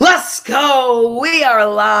go. We are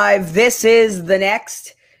live. This is the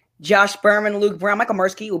next. Josh Berman, Luke Brown, Michael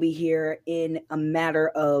Mursky will be here in a matter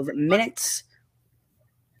of minutes.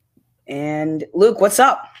 And Luke, what's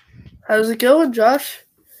up? How's it going, Josh?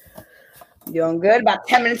 Doing good. About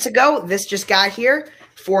 10 minutes ago, this just got here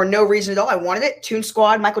for no reason at all. I wanted it. Toon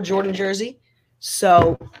Squad, Michael Jordan jersey.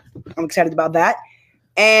 So I'm excited about that.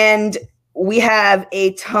 And we have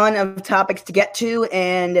a ton of topics to get to,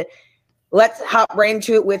 and let's hop right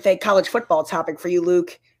into it with a college football topic for you,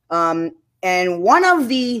 Luke. And one of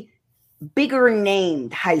the bigger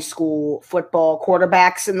named high school football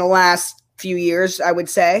quarterbacks in the last few years, I would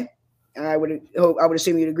say, and I would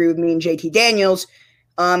assume you'd agree with me, and JT Daniels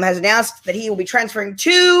has announced that he will be transferring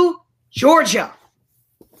to Georgia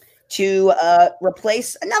to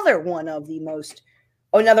replace another one of the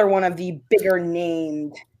bigger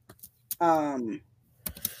named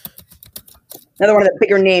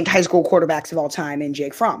high school quarterbacks of all time in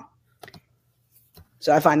Jake Fromm.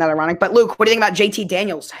 So I find that ironic. But Luke, what do you think about JT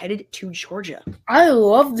Daniels headed to Georgia? I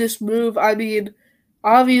love this move. I mean,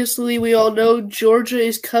 obviously we all know Georgia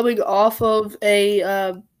is coming off of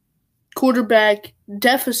a quarterback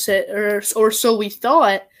deficit, or so we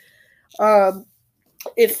thought.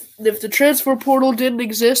 If the transfer portal didn't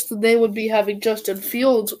exist, then they would be having Justin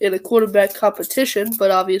Fields in a quarterback competition. But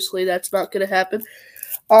obviously that's not going to happen.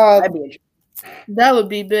 That would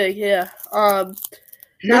be big, yeah.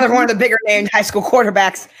 Another one of the bigger named high school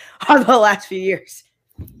quarterbacks of the last few years.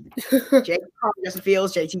 Jake Fromm, Justin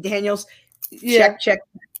Fields, JT Daniels. Yeah. Check.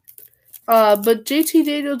 But JT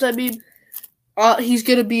Daniels, I mean, he's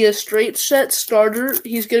going to be a straight set starter.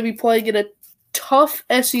 He's going to be playing in a tough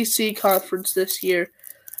SEC conference this year.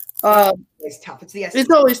 It's tough. It's the SEC.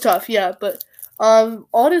 It's always tough, yeah. But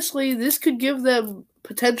honestly, this could give them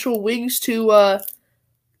potential wings to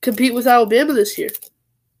compete with Alabama this year.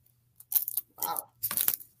 Wow.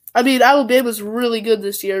 I mean, Alabama's really good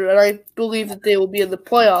this year, and I believe that they will be in the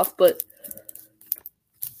playoff, but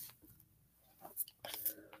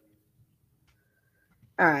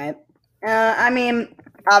all right. I mean,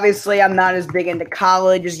 obviously I'm not as big into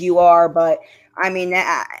college as you are, but I mean,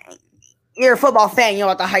 you're a football fan. You know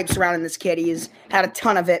what the hype surrounding this kid. He's had a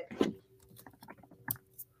ton of it.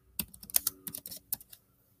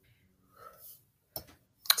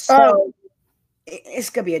 So it's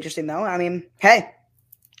gonna be interesting, though. I mean, hey,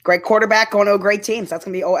 great quarterback going to a great team. So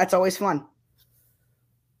that's always fun.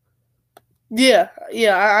 Yeah.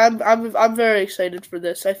 I'm very excited for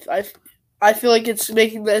this. I feel like it's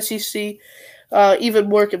making the SEC even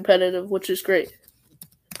more competitive, which is great.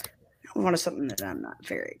 One of something that I'm not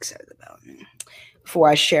very excited about. Before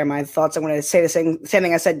I share my thoughts, I'm going to say the same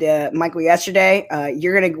thing I said to Michael yesterday.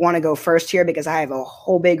 You're going to want to go first here because I have a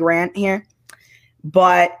whole big rant here.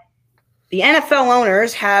 But the NFL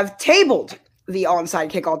owners have tabled the onside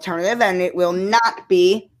kick alternative, and it will not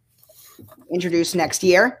be introduced next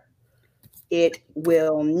year. It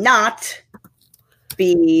will not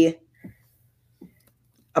be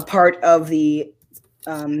a part of the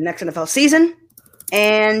next NFL season,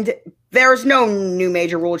 and there's no new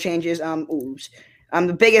major rule changes.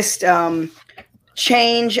 The biggest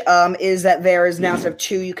change is that there is now, instead of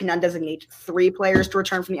 2, you can now designate 3 players to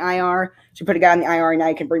return from the IR. So you put a guy on the IR, and now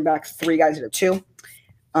you can bring back 3 guys instead of 2.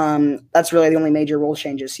 That's really the only major rule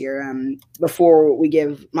changes here. Before we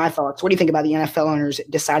give my thoughts, what do you think about the NFL owners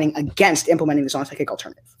deciding against implementing this onside kick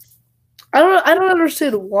alternative? I don't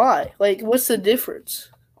understand why. Like, what's the difference?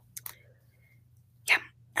 Yeah,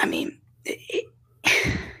 I mean,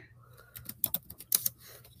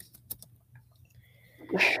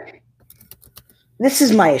 this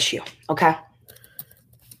is my issue, okay?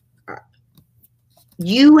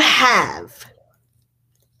 You have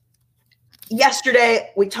 –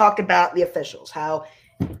 yesterday we talked about the officials, how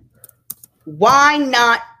why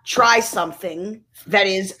not try something that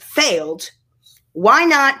is failed? Why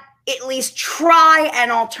not at least try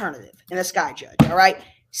an alternative in the Sky Judge, all right?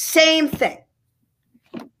 Same thing.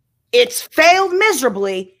 It's failed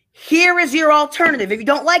miserably. Here is your alternative. If you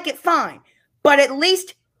don't like it, fine. But at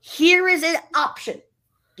least here is an option.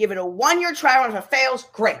 Give it a 1-year trial run. If it fails,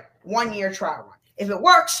 great. 1-year trial run. If it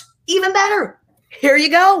works, even better. Here you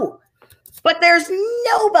go. But there's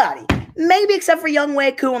nobody, maybe except for Young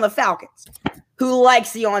Wei Koo on the Falcons, who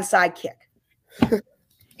likes the onside kick.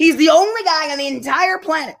 He's the only guy on the entire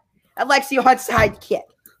planet that likes the onside kick.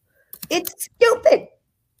 It's stupid.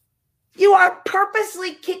 You are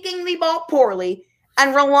purposely kicking the ball poorly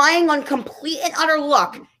and relying on complete and utter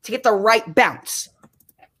luck to get the right bounce.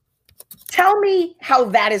 Tell me how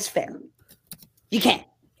that is fair. You can't.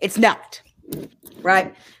 It's not.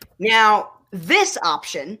 Right? Now, this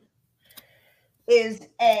option is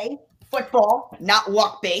A, football, not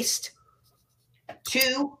luck-based.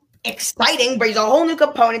 2, exciting, brings a whole new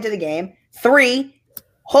component to the game. 3,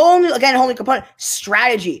 whole new component.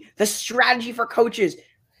 Strategy. The strategy for coaches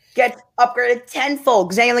gets upgraded tenfold.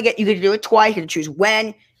 Because you can do it twice. You can choose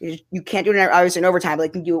when. You can't do it obviously in overtime, but you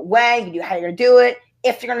can do it when. You can do how you're going to do it.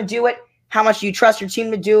 If you're going to do it, how much do you trust your team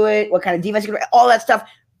to do it? What kind of defense you're going to do? All that stuff.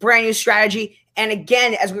 Brand new strategy. And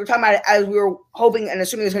again, as we were talking about, as we were hoping and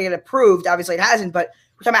assuming it was going to get approved, obviously it hasn't, but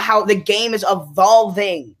we're talking about how the game is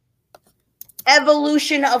evolving.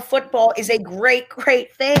 Evolution of football is a great,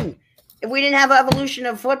 great thing. If we didn't have an evolution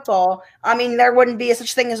of football, I mean, there wouldn't be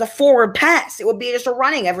such thing as a forward pass. It would be just a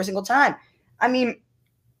running every single time. I mean,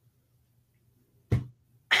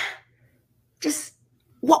 just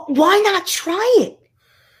why not try it?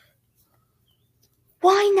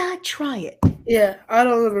 Why not try it? Yeah, I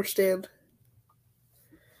don't understand.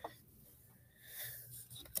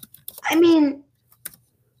 I mean,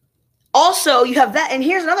 also, you have that, and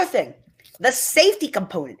here's another thing. The safety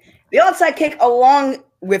component. The onside kick, along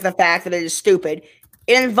with the fact that it is stupid,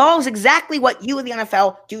 it involves exactly what you in the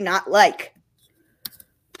NFL do not like.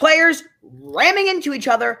 Players ramming into each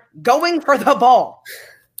other, going for the ball.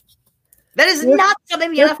 That is not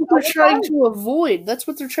something the NFL That's what they're trying to avoid. That's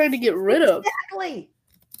what they're trying to get rid of. Exactly.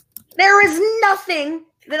 There is nothing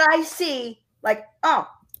that I see like, oh,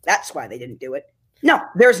 that's why they didn't do it. No,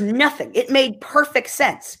 there's nothing. It made perfect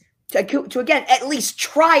sense to again, at least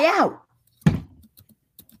try out.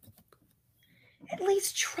 At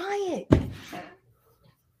least try it.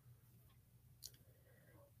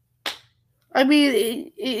 I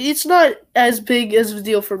mean, it's not as big as a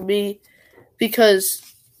deal for me because,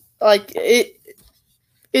 like,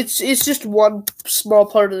 it's just one small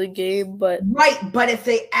part of the game. But right, but if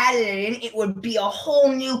they added it in, it would be a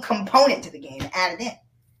whole new component to the game added in.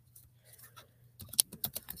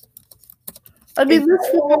 I mean,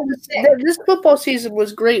 this football season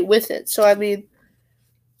was great with it. So, I mean.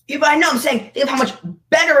 Yeah, but I know I'm saying, think of how much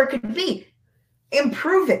better it could be.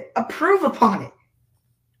 Improve it. Approve upon it.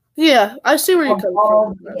 Yeah, I see where you're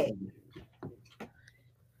coming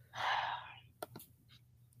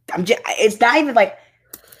from. It's not even like,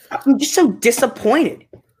 I'm just so disappointed.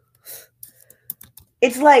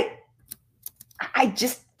 It's like, I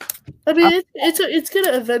mean, it's going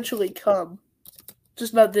to eventually come.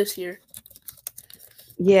 Just not this year.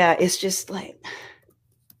 Yeah, it's just like,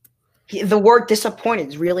 the word disappointed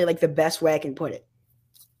is really like the best way I can put it.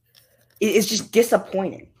 It's just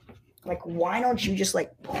disappointing. Like, why don't you just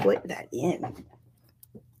like put that in? I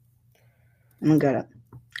don't get it.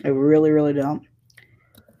 I really, really don't.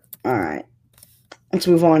 All right. Let's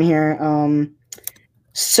move on here.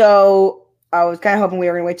 So I was kind of hoping we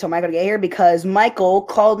were going to wait till Michael to get here because Michael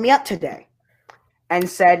called me up today and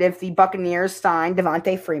said if the Buccaneers sign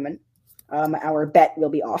Devontae Freeman, our bet will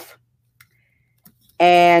be off.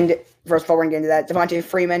 And first of all, we're going to get into that. Devontae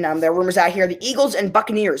Freeman, there are rumors out here. The Eagles and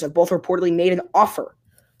Buccaneers have both reportedly made an offer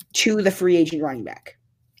to the free agent running back.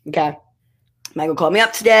 Okay. Michael called me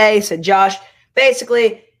up today, said, Josh,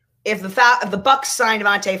 basically, if the Bucs sign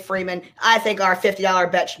Devontae Freeman, I think our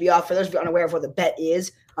 $50 bet should be off. For those of you unaware of what the bet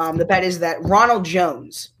is, the bet is that Ronald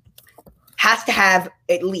Jones has to have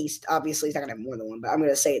at least, obviously he's not going to have more than one, but I'm going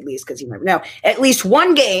to say at least because you never know, at least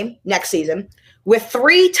one game next season with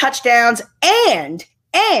 3 touchdowns and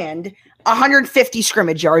 150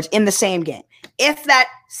 scrimmage yards in the same game. If that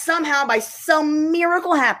somehow by some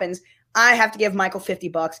miracle happens, I have to give Michael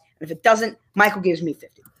 $50. And if it doesn't, Michael gives me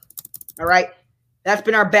 50. All right? That's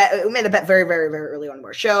been our bet. We made the bet very, very, very early on in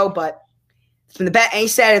our show, but it's been the bet. And he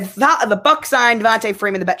said if the Bucs signed Devontae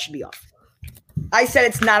Freeman, the bet should be off. I said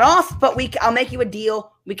it's not off, but I'll make you a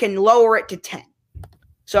deal. We can lower it to 10.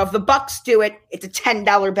 So if the Bucs do it, it's a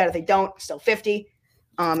 $10 bet. If they don't, it's still 50.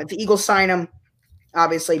 If the Eagles sign him,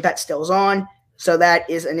 obviously bet still is on. So that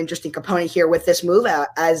is an interesting component here with this move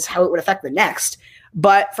as how it would affect the next.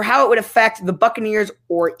 But for how it would affect the Buccaneers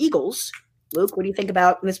or Eagles, Luke, what do you think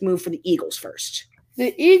about this move for the Eagles first?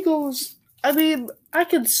 The Eagles, I mean, I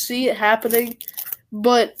can see it happening,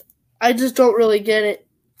 but I just don't really get it.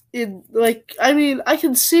 I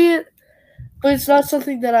can see it, but it's not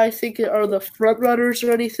something that I think are the front runners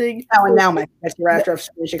or anything. Now, Mike, that's your after I've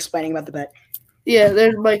finished explaining about the bet. Yeah,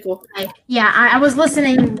 there's Michael. Yeah, I was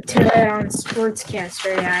listening to it on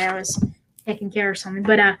Sportscaster. Yeah, I was taking care of something.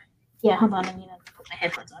 But, yeah, hold on. I need to put my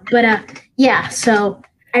headphones on. But, yeah, so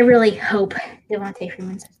I really hope Devontae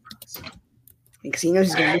Freeman says because he knows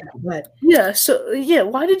he's going to lose the bet. Yeah, so, yeah,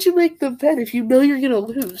 why did you make the bet if you know you're going to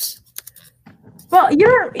lose? Well,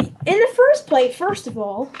 you're in the first place, first of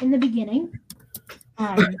all, in the beginning.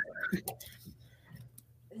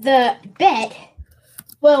 The bet.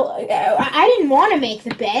 Well, I didn't want to make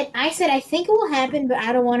the bet. I said I think it will happen, but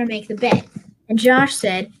I don't want to make the bet. And Josh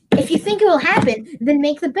said, if you think it will happen, then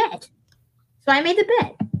make the bet. So I made the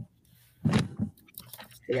bet.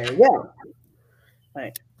 There you go.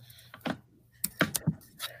 Right. All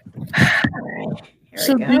right. Here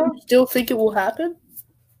So we do you go. still think it will happen?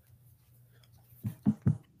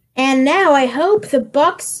 And now I hope the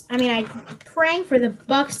Bucks. I'm praying for the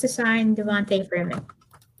Bucks to sign Devontae Freeman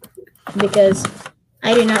because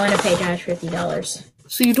I do not want to pay Josh $50.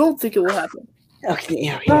 So you don't think it will happen? Okay,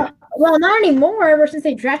 yeah. Well, not anymore. Ever since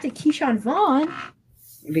they drafted Keyshawn Vaughn.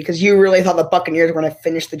 Because you really thought the Buccaneers were going to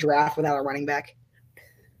finish the draft without a running back.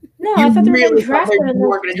 No, I thought they were going to draft one. They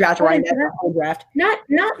weren't going to draft a running back the whole draft. Not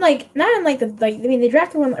in like the like. I mean, they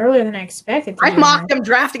drafted one earlier than I expected. I mocked them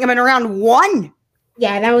drafting him in round 1.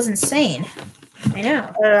 Yeah, that was insane. I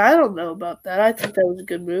know. I don't know about that. I think that was a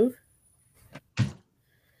good move.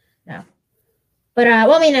 No, but I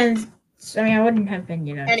wouldn't have been,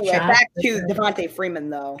 Anyway, shocked, back to Devontae Freeman,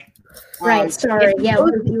 though. Right. Sorry. if Yeah,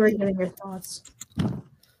 you- you were giving your thoughts.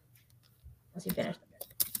 Once you finish.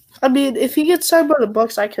 I mean, if he gets signed by the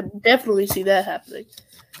Bucks, I can definitely see that happening.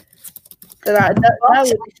 And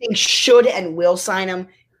Bucks, I think should and will sign him.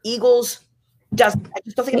 Eagles doesn't. I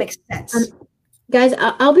just don't think it makes sense. Guys,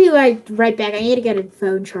 I'll be right back. I need to get a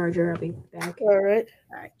phone charger. I'll be back. all right.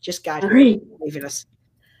 All right, just got All right. leaving us.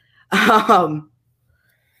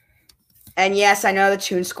 And yes, I know the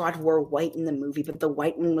Toon Squad wore white in the movie, but the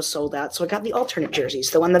white one was sold out, so I got the alternate jerseys,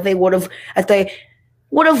 the one that they would have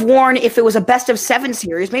worn if it was a best of 7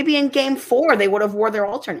 series. Maybe in Game 4 they would have wore their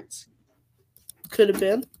alternates. Could have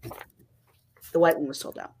been. The white one was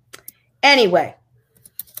sold out. Anyway,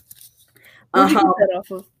 Where'd you get that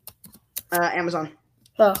off of? Amazon.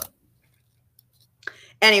 Oh,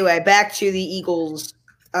 Anyway, back to the Eagles.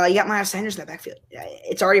 You got Miles Sanders in that backfield.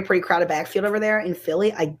 It's already a pretty crowded backfield over there in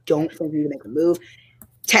Philly. I don't think you need to make a move.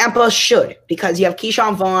 Tampa should, because you have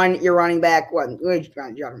Keyshawn Vaughn, your running back. Round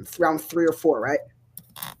 3 or 4, right?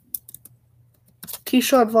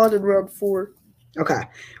 Keyshawn Vaughn in round 4. Okay.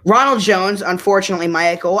 Ronald Jones, unfortunately,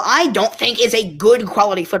 Michael, I don't think is a good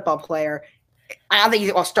quality football player. I don't think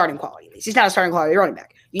he's starting quality. At least. He's not a starting quality running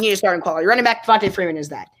back. You need a starting quality running back. Devontae Freeman is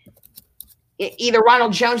that. Either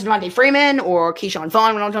Ronald Jones, Devontae Freeman, or Keyshawn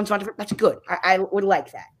Vaughn, Ronald Jones, Devontae Freeman. That's good. I would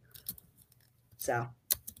like that. So,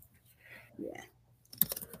 yeah.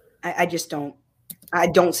 I just don't. I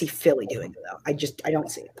don't see Philly doing it, though. I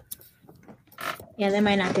don't see it. Yeah, they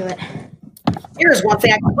might not do it. Here's one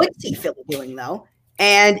thing I could see Philly doing, though,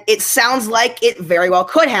 and it sounds like it very well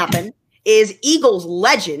could happen, is Eagles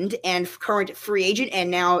legend and current free agent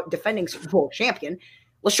and now defending Super Bowl champion,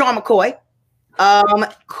 LaShawn McCoy,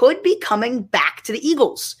 could be coming back to the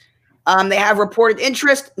Eagles. They have reported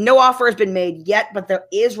interest. No offer has been made yet, but there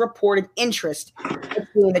is reported interest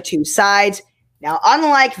between the two sides. Now,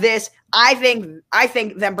 unlike this, I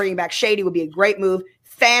think them bringing back Shady would be a great move.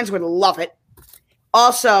 Fans would love it.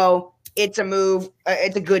 Also, it's a move.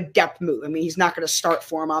 It's a good depth move. I mean, he's not going to start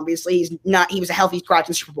for him. Obviously, he's not. He was a healthy scratch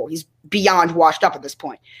in the Super Bowl. He's beyond washed up at this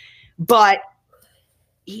point. But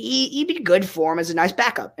he'd be good for him as a nice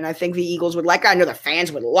backup, and I think the Eagles would like it. I know the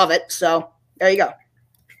fans would love it. So there you go.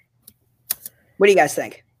 What do you guys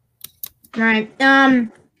think? All right.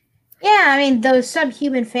 Yeah, I mean, those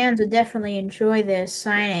subhuman fans would definitely enjoy this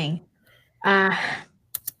signing.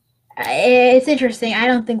 It's interesting. I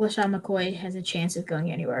don't think LaShawn McCoy has a chance of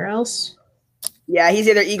going anywhere else. Yeah, he's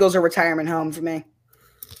either Eagles or retirement home for me.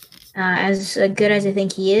 As good as I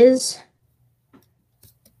think he is,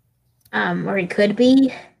 or he could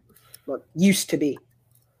be. Well, used to be.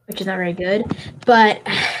 Which is not very good. But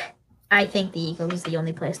I think the Eagles is the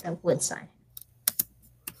only place that would sign.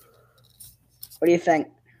 What do you think?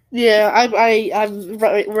 Yeah, I'm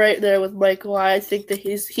right there with Michael. I think that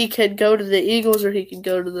he can go to the Eagles or he can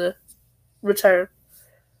go to the retire.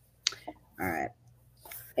 All right.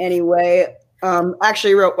 Anyway,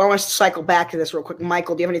 actually, I want to cycle back to this real quick.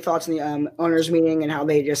 Michael, do you have any thoughts on the owners' meeting and how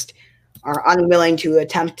they just are unwilling to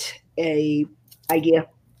attempt a idea?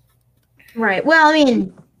 Right. Well, I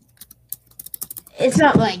mean, it's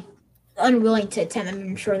not like unwilling to attempt.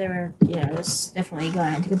 I'm sure they were, it's definitely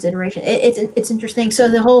going into consideration. It's interesting. So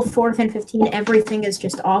the whole 4th and 15, everything is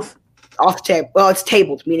just off. Off the table. Well, it's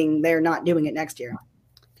tabled, meaning they're not doing it next year.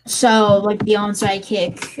 So, like, the onside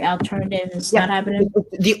kick alternative is not happening?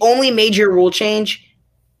 The only major rule change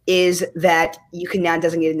is that you can now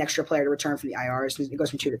designate an extra player to return from the IRs. It goes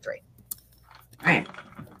from 2 to 3. Right.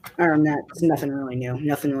 Other than that, it's nothing really new.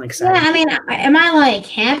 Nothing really exciting. Yeah, I mean, am I, like,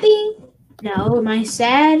 happy? No. Am I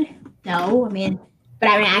sad? No. I mean, but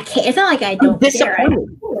I mean, I can't. It's not like I don't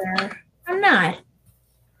care. I'm not.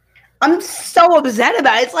 I'm so upset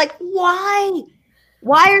about it. It's like, why?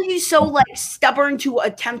 Why are you so like stubborn to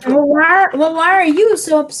attempt to? Why are you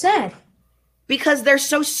so upset? Because they're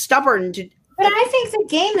so stubborn to. But I think the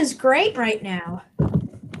game is great right now.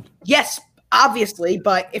 Yes, obviously,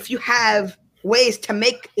 but if you have ways to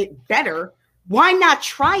make it better, why not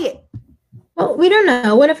try it? Well, we don't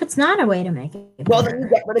know. What if it's not a way to make it better? Well, then you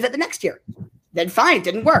get rid of it the next year. Then fine, it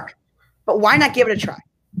didn't work. But why not give it a try?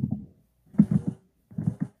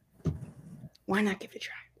 Why not give it a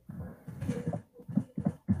try?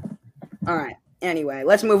 All right. Anyway,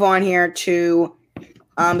 let's move on here to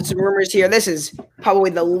some rumors here. This is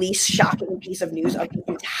probably the least shocking piece of news of the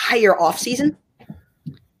entire offseason.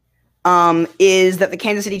 Is that the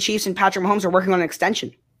Kansas City Chiefs and Patrick Mahomes are working on an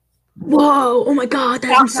extension. Whoa! Oh my God,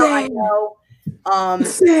 that's insane!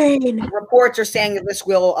 Insane. Reports are saying that this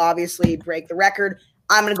will obviously break the record.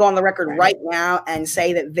 I'm going to go on the record right now and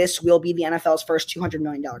say that this will be the NFL's first $200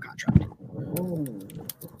 million contract.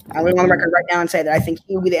 I'm going to go on the record right now and say that I think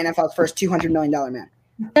he will be the NFL's first $200 million man.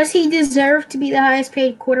 Does he deserve to be the highest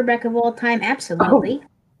paid quarterback of all time? Absolutely.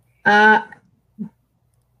 So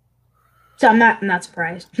I'm not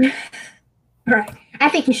surprised. Right. I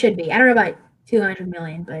think he should be. I don't know about 200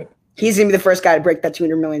 million, but he's going to be the first guy to break that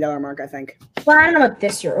 $200 million mark, I think. Well, I don't know about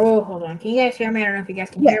this year. Oh, hold on. Can you guys hear me? I don't know if you guys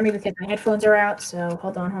can hear me because my headphones are out. So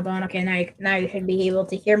hold on. Okay, now you should be able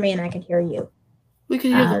to hear me, and I can hear you. We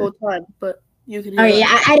can hear the whole time, but you can hear. Oh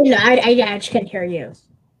yeah, I didn't know. I just couldn't hear you.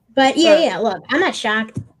 But yeah. Look, I'm not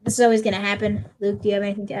shocked. This is always going to happen. Luke, do you have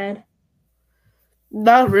anything to add?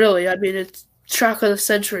 Not really. I mean, it's shock of the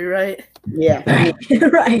century, right? Yeah.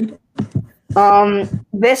 Right.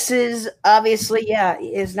 This is obviously,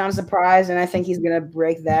 is not a surprise, and I think he's gonna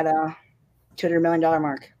break that $200 million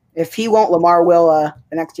mark. If he won't, Lamar will the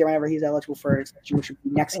next year whenever he's eligible for an extension, which would be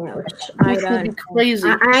next year. Which would be crazy.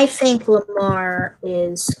 I think Lamar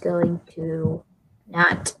is going to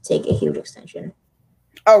not take a huge extension.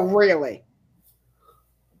 Oh, really?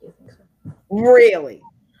 I do think so. Really?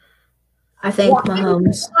 I think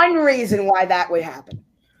Mahomes. One reason why that would happen.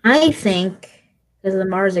 I think because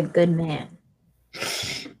Lamar's a good man.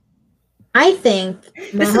 I think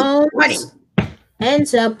Mahomes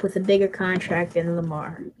ends up with a bigger contract than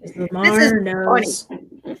Lamar. Because Lamar knows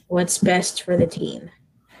what's best for the team.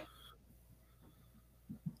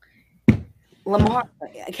 Lamar,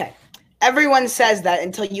 okay. Everyone says that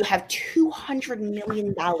until you have $200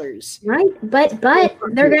 million. Right, but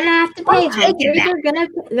they're gonna have to pay Humphrey.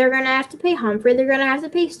 They're gonna have to pay Humphrey. They're gonna have to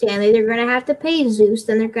pay Stanley. They're gonna have to pay Zeus.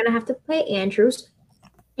 Then they're gonna have to pay Andrews.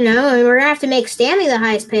 You know, and we're gonna have to make Stanley the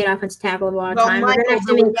highest paid offensive tackle of all time. We're gonna have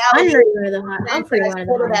to make Humphrey one of the highest.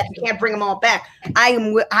 You can't bring them all back.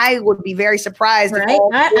 I would be very surprised. Right,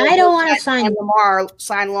 I don't want to sign Lamar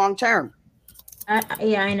sign long term.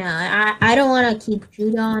 I know. I don't want to keep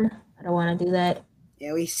Judon. I don't want to do that.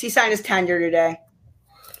 Yeah, he signed his tenure today.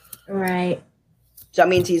 Right. So that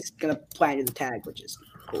means he's going to play under the tag, which is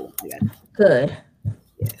cool. Yeah. Good.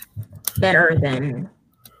 Yeah. Better than...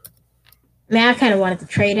 I mean, I kind of wanted to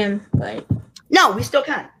trade him, but... No, we still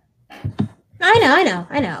can. I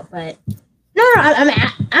know, but... No,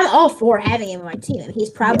 I'm all for having him on my team. I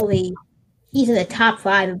mean, he's in the top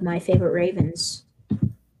 5 of my favorite Ravens.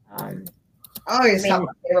 He's top 5,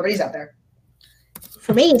 but he's up there.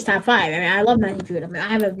 For me, it's top 5. I mean, I love Matthew Judon. I mean, I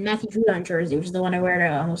have a Matthew Judon jersey, which is the one I wear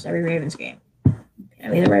to almost every Ravens game. I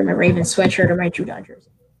either wear my Ravens sweatshirt or my Judon jersey.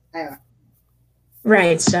 Yeah.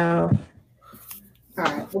 Right, so... All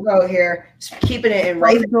right, we'll go here. Just keeping it in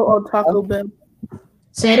Body Ravens. built on Taco Bell.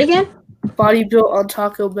 Say it again? Body built on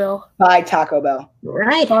Taco Bell. By Taco Bell.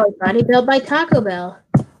 Right, body built by Taco Bell.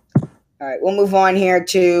 All right, we'll move on here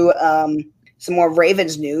to some more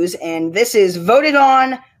Ravens news. And this is voted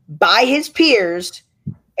on by his peers,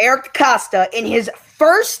 Eric DeCosta, in his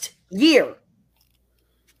first year.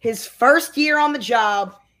 His first year on the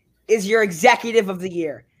job is your executive of the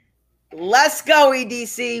year. Let's go,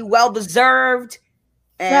 EDC. Well-deserved.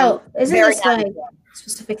 Well, isn't this like a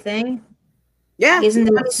specific thing? Yeah, isn't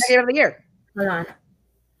this executive of the year? Hold on.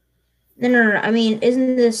 No. I mean,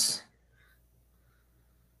 isn't this...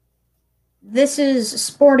 This is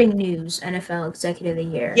Sporting News NFL Executive of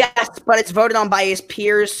the Year. Yes, but it's voted on by his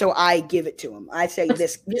peers, so I give it to him. I say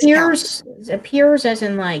this peers, peers as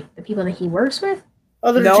in like the people that he works with?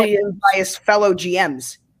 Other GMs. By his fellow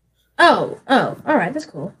GMs. Oh, all right, that's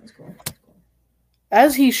cool.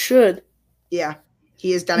 As he should. Yeah,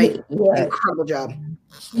 he has done an incredible job.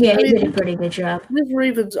 Yeah, he did a pretty good job. This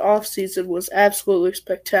Ravens offseason was absolutely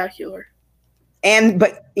spectacular.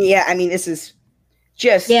 But this is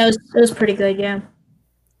just... Yeah, it was pretty good, yeah.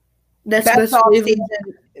 Best off-season,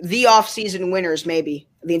 the off-season winners, maybe,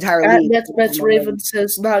 the entire league. That's Ravens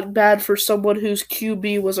says not bad for someone whose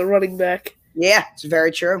QB was a running back. Yeah, it's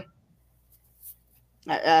very true.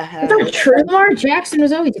 It's not true. Lamar Jackson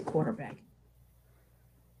was always a quarterback.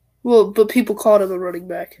 Well, but people called him a running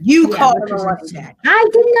back. You Yeah, called which him a is running insane. back. I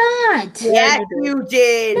did not. Yes, you you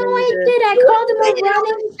did. No, you I did. did. I called him You a did it on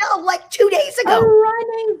running, the show like 2 days a ago.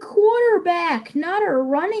 running quarterback, not a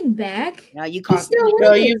running back. No, you He called still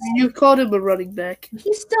No, is. you called him a running back.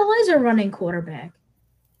 He still is a running quarterback.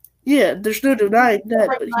 Yeah, there's no denying that.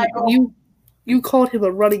 But you called him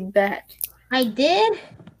a running back. I did.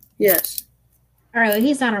 Yes. All right, well,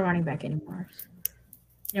 he's not a running back anymore.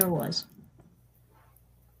 Never was.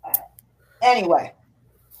 Anyway.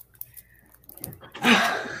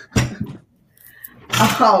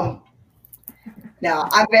 Now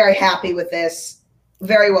I'm very happy with this.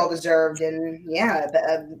 Very well deserved, and yeah,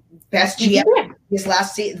 the best GM this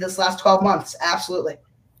last 12 months. Absolutely.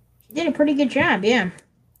 He did a pretty good job, yeah.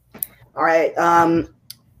 All right.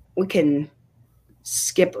 We can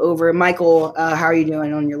skip over Michael. How are you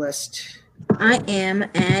doing on your list? I am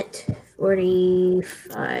at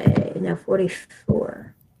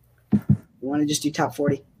 44. You want to just do top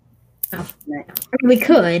 40? Oh, no. We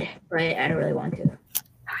could, but I don't really want to.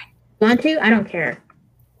 Want to? I don't care.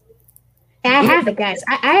 I have the guys.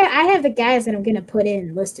 I have the guys that I'm gonna put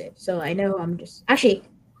in listed, so I know I'm just actually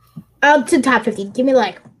to top 50. Give me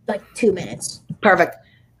like 2 minutes. Perfect.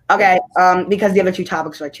 Okay. Because the other two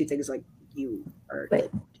topics are two things like you are. Wait.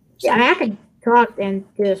 Yeah, I can talk and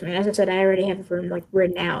do this. Man, as I said, I already have it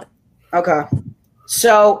written out. Okay.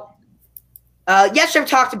 So, yesterday we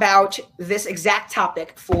talked about this exact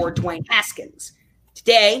topic for Dwayne Haskins.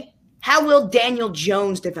 Today, how will Daniel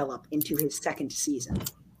Jones develop into his second season?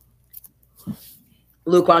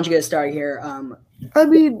 Luke, why don't you get started here? I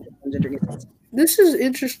mean, this is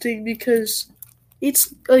interesting because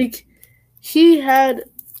it's like he had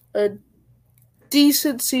a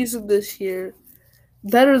decent season this year,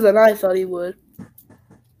 better than I thought he would.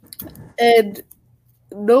 And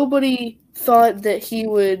nobody thought that he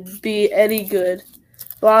would be any good.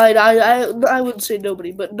 Well, I wouldn't say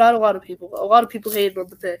nobody, but not a lot of people. A lot of people hated on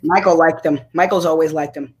the pick. Michael liked him. Michael's always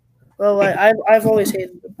liked him. Well, I've always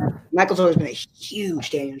hated him. Michael's always been a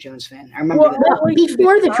huge Daniel Jones fan. I remember that. Well,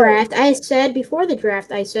 before the draft, I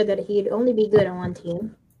said that he'd only be good on one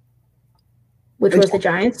team, which was the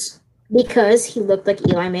Giants, because he looked like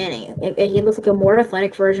Eli Manning. He looked like a more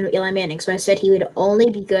athletic version of Eli Manning. So I said he would only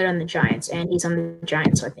be good on the Giants, and he's on the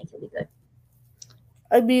Giants, so I think he'll be good.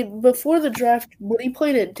 I mean, before the draft, when he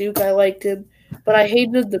played at Duke, I liked him, but I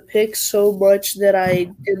hated the pick so much that I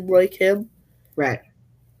didn't like him. Right.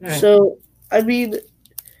 So, I mean,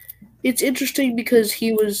 it's interesting because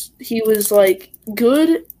he was like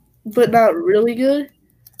good, but not really good.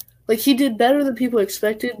 Like he did better than people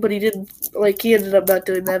expected, but he ended up not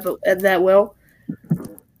doing that well.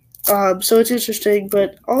 So it's interesting,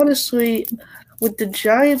 but honestly, with the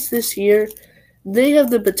Giants this year, they have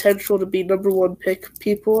the potential to be number one pick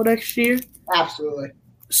people next year. Absolutely.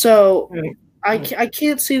 So I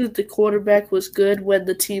can't see that the quarterback was good when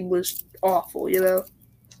the team was awful, you know?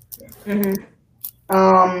 Mm-hmm.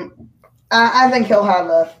 I think he'll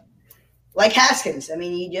have like Haskins. I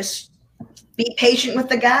mean, you just be patient with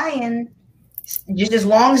the guy, and just as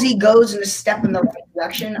long as he goes in a step in the right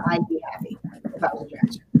direction, I'd be happy if I was a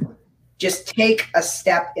Giants. Just take a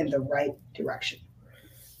step in the right direction.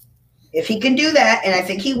 If he can do that, and I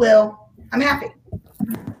think he will, I'm happy.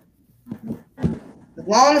 As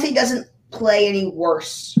long as he doesn't play any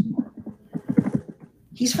worse,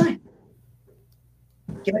 he's fine.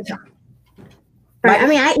 Give it time. Right. I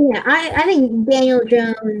mean, I think Daniel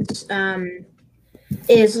Jones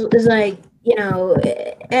is like, you know,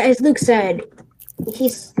 as Luke said,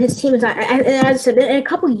 his team is not. As I said, in a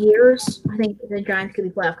couple years, I think the Giants could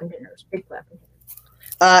be playoff contenders, big playoff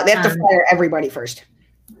contenders. They have to fire everybody first.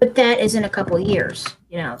 But that is in a couple years.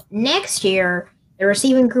 You know, next year the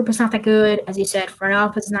receiving group is not that good, as you said. Front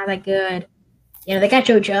office is not that good. You know, they got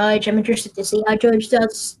Joe Judge. I'm interested to see how Judge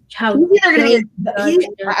does. I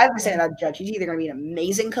was saying about Judge. He's either going to be an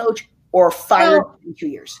amazing coach or fired in 2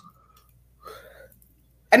 years.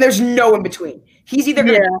 And there's no in between. He's either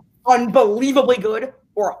going to be unbelievably good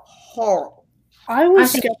or horrible. I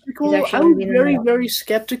was skeptical. I was very, very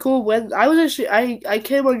skeptical when I was actually I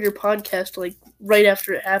came on your podcast like right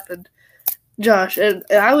after it happened, Josh, and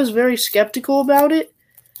I was very skeptical about it.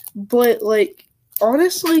 But like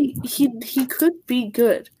honestly, he could be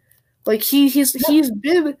good. Like he's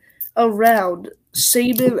been around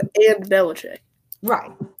Saban and Belichick.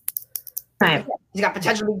 Right. Right. He's got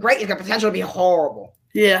potential to be great. He's got potential to be horrible.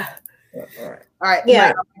 Yeah. All right. Yeah.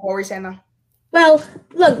 Mike, what were you saying though? Well,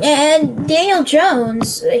 look, and Daniel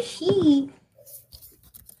Jones,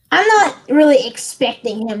 I'm not really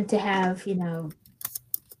expecting him to have,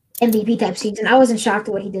 MVP type season. I wasn't shocked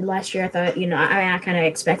at what he did last year. I thought, I kind of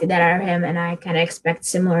expected that out of him, and I kind of expect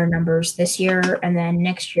similar numbers this year. And then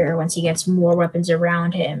next year, once he gets more weapons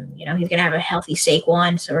around him, he's going to have a healthy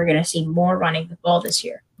Saquon, so we're going to see more running the ball this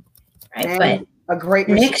year. Right? And but a great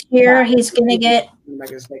next year, he's going to get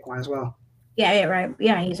Saquon as well. Yeah, right.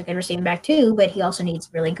 Yeah, he's a good receiving back too, but he also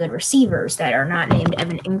needs really good receivers that are not named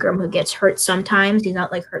Evan Ingram, who gets hurt sometimes. He's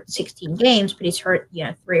not like hurt 16 games, but he's hurt,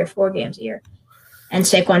 3 or 4 games a year. And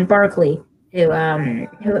Saquon Barkley, who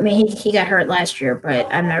he got hurt last year, but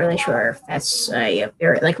I'm not really sure if that's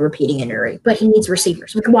very like repeating injury. But he needs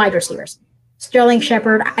receivers, wide receivers. Sterling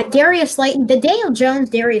Shepard, Darius Slayton, the Daniel Jones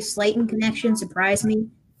Darius Slayton connection surprised me.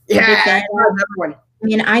 Yeah, everyone. I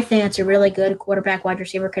mean, I think it's a really good quarterback wide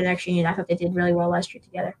receiver connection, and I thought they did really well last year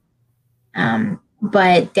together.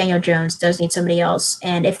 But Daniel Jones does need somebody else,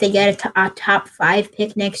 and if they get a top 5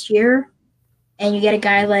 pick next year, and you get a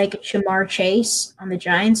guy like Jamar Chase on the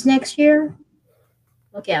Giants next year,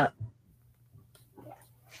 look out.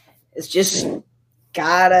 It's just he's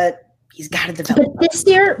gotta develop. But this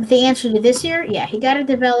year, the answer to this year, yeah, he got to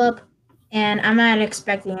develop, and I'm not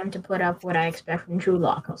expecting him to put up what I expect from Drew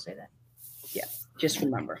Lock. I'll say that. Yeah, just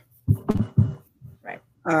remember. Right.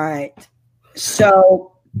 All right.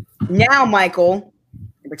 So now, Michael,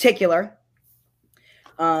 in particular,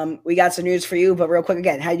 we got some news for you, but real quick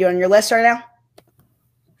again, how you doing on your list right now?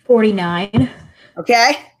 49.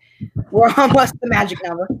 Okay. We're almost the magic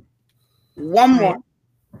number. One more.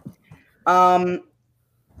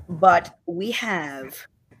 But we have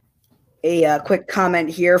a quick comment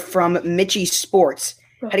here from Mitchie Sports.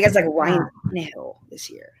 How do you guys like Ryan Tannehill this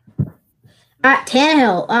year?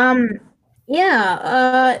 Tannehill.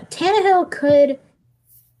 Tannehill could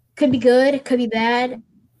be good, could be bad.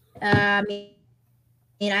 I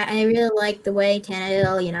really like the way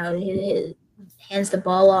Tannehill, he hands the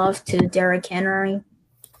ball off to Derrick Henry.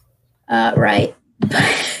 Right.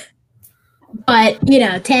 But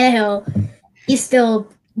Tannehill, he's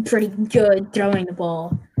still pretty good throwing the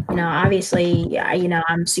ball. Obviously,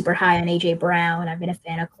 I'm super high on A.J. Brown. I've been a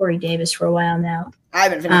fan of Corey Davis for a while now.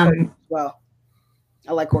 I've been a fan of Corey as well.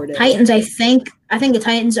 I like Corey Davis. Titans, I think the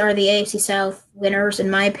Titans are the AFC South winners, in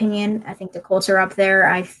my opinion. I think the Colts are up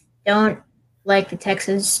there. I don't like the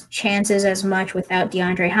Texans' chances as much without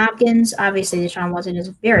DeAndre Hopkins. Obviously, Deshaun Watson is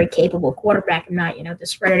a very capable quarterback. I'm not,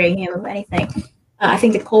 discrediting him of anything. I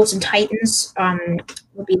think the Colts and Titans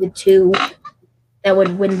would be the two that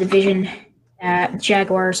would win the division.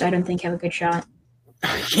 Jaguars, I don't think, have a good shot.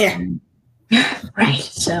 Yeah. Right,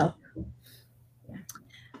 so.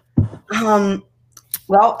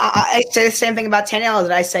 Well, I say the same thing about Tannehill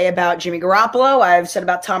that I say about Jimmy Garoppolo. I've said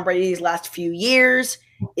about Tom Brady these last few years.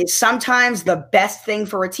 Is sometimes the best thing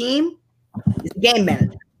for a team is the game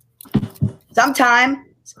manager. Sometimes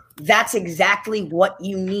that's exactly what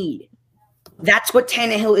you need. That's what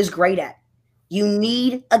Tannehill is great at. You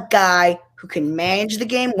need a guy who can manage the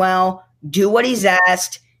game well, do what he's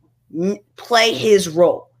asked, play his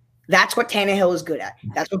role. That's what Tannehill is good at.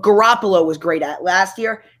 That's what Garoppolo was great at last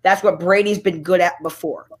year. That's what Brady's been good at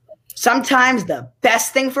before. Sometimes the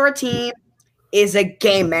best thing for a team is a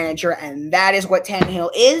game manager, and that is what Tannehill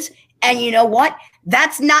is. And you know what?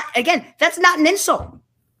 That's not an insult.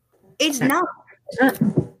 It's not.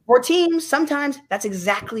 For teams, sometimes that's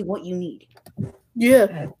exactly what you need.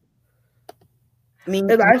 Yeah. I mean,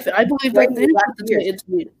 and I believe that the Titans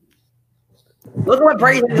need. Look at what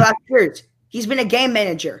Brady did last years. He's been a game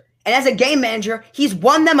manager. And as a game manager, he's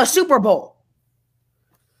won them a Super Bowl.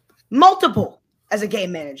 Multiple as a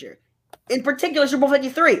game manager. In particular, Super Bowl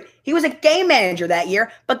 53. He was a game manager that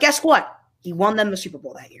year, but guess what? He won them the Super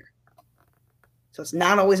Bowl that year. So it's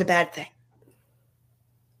not always a bad thing.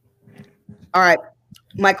 All right.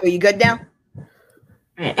 Michael, you good now?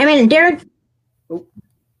 I mean, Derek. Oh.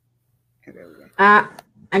 I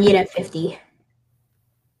need a 50.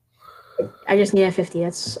 I just need a 50.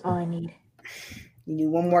 That's all I need. You need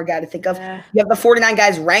one more guy to think of. You have the 49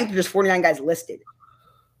 guys ranked or just 49 guys listed?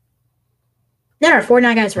 No,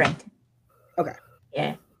 49 guys ranked. Okay.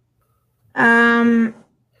 Yeah.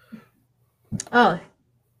 Oh.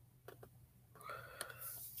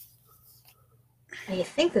 I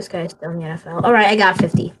think this guy's still in the NFL. All right, I got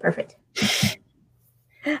 50. Perfect.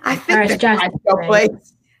 I think right, Josh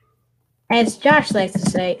plays. As Josh likes to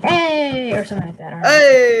say, hey, or something like that.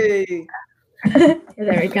 Hey.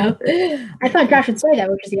 There we go. I thought Josh would say that,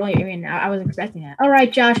 which is the only. I was expecting that. All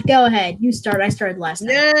right, Josh, go ahead. You start. I started last time.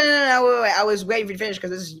 No. Wait. I was waiting for you to finish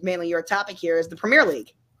because this is mainly your topic here. Is the Premier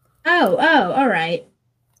League? Oh, all right.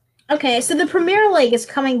 Okay, so the Premier League is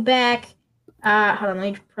coming back Hold on,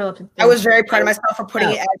 let me pull up. I was very proud of myself for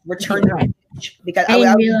putting it as return to pitch because I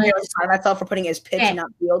was very proud of myself for putting it as pitch and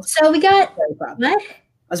not field. So we got what? I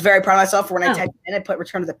was very proud of myself for when I typed in and put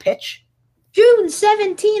return to the pitch. June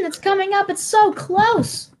 17th. It's coming up. It's so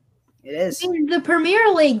close. It is. I mean, the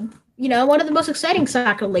Premier League, one of the most exciting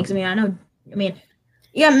soccer leagues. I mean,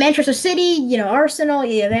 you got Manchester City, Arsenal.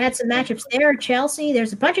 Yeah, they had some matchups there. Chelsea.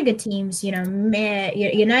 There's a bunch of good teams.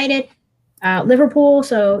 United, Liverpool.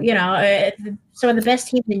 So some of the best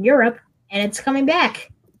teams in Europe, and it's coming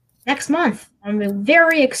back next month. I'm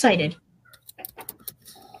very excited.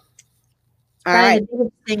 All right. The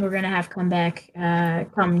biggest thing we're gonna have come back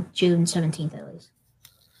come June 17th at least.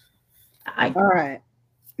 All right.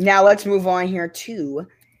 Now let's move on here to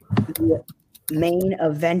the main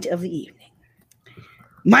event of the evening.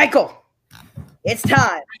 Michael, it's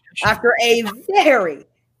time. After a very,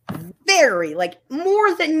 very,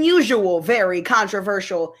 more than usual, very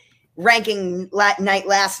controversial ranking night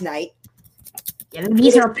last night. Yeah,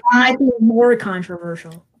 these are probably more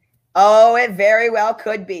controversial. Oh, it very well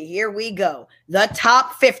could be. Here we go. The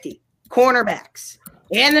top 50 cornerbacks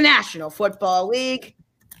in the National Football League.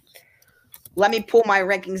 Let me pull my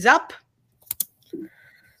rankings up.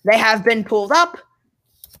 They have been pulled up.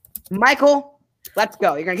 Michael, let's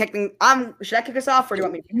go. You're going to kick me. Should I kick us off or do you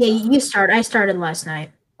want me to kick us off? You start. I started last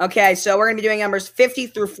night. Okay, so we're going to be doing numbers 50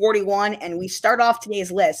 through 41, and we start off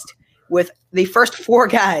today's list with the first 4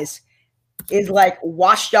 guys is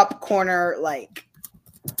washed up corner,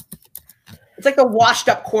 it's like the washed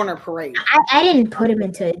up corner parade. I didn't put him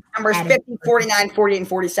into numbers 50, 49, 48, and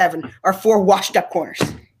 47 are 4 washed up corners.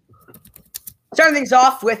 Starting things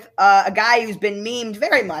off with a guy who's been memed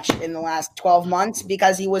very much in the last 12 months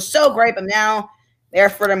because he was so great, but now they're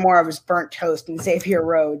furthermore of his burnt toast and Xavier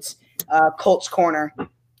Rhodes, Colts corner.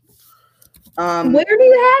 Where do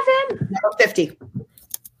you have him? Number 50.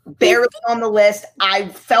 Barely on the list. I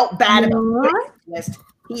felt bad about putting him on the list.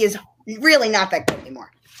 He is really not that good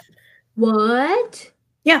anymore. What?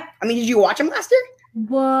 Yeah. I mean, did you watch him last year?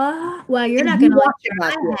 What? Well, you're not going to like where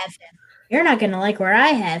I have him. You're not going to like where I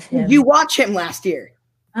have him. Did you watch him last year?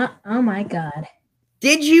 Oh, my God.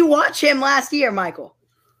 Did you watch him last year, Michael?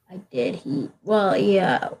 I did. Well,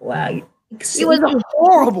 yeah. Wow. He was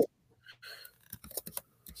horrible.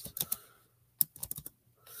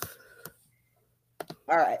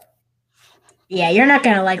 All right. Yeah, you're not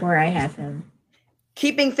going to like where I have him.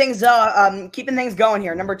 Keeping things going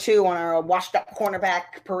here. Number 2 on our washed up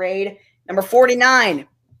cornerback parade. Number 49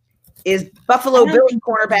 is Buffalo Bills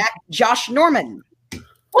cornerback Josh Norman.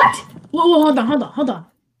 What? Whoa, hold on.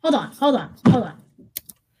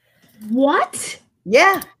 What?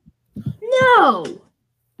 Yeah. No.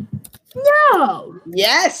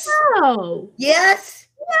 Yes. No. Yes.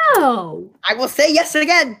 No. I will say yes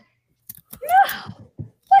again. No.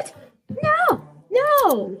 What? No.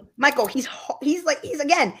 Michael, he's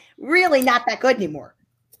again really not that good anymore.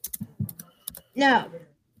 No.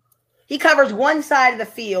 He covers one side of the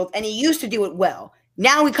field, and he used to do it well.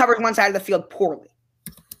 Now he covers one side of the field poorly.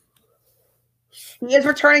 He is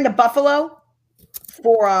returning to Buffalo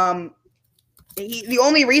for the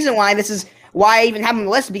only reason why I even have him on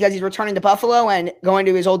the list is because he's returning to Buffalo and going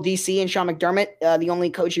to his old DC and Sean McDermott. The only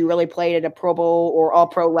coach he really played at a Pro Bowl or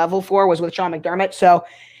All-Pro level for was with Sean McDermott. So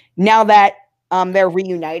now that they're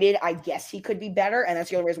reunited, I guess he could be better, and that's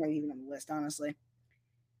the only reason why he's even on the list, honestly.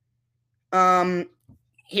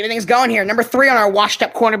 Everything's going here. Number 3 on our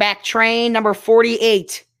washed-up cornerback train, number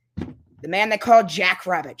 48, the man they called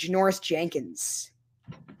Jackrabbit, Janoris Jenkins.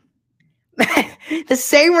 The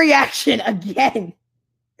same reaction again.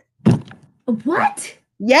 What?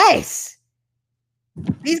 Yes.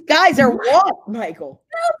 These guys are what, Michael?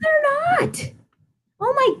 No, they're not.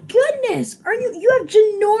 Oh my goodness. You have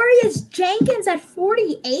Janoris Jenkins at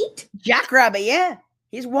 48? Jackrabbit, yeah.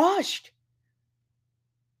 He's washed.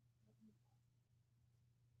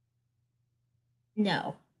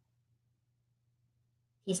 No.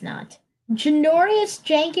 He's not. Janoris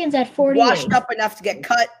Jenkins at 48. Washed up enough to get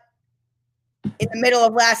cut in the middle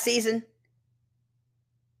of last season.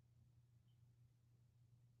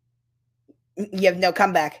 You have no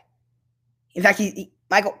comeback. In fact,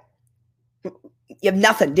 Michael, you have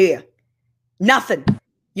nothing, do you? Nothing.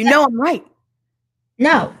 You know I'm right.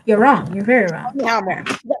 No, you're wrong. You're very wrong. Yeah, I'm wrong.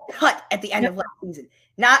 He got cut at the end of last season.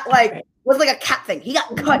 Not like, it was like a cat thing. He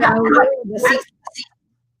got cut. Can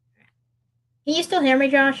you still hear me,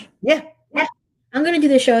 Josh? Yeah. I'm going to do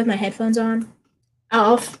the show with my headphones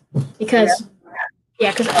off, because,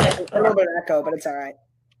 because a little bit of echo, but it's all right.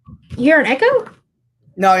 You hear an echo?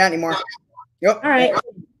 No, not anymore. Yep. All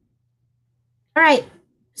right.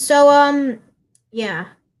 So, yeah.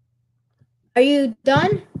 Are you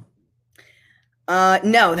done?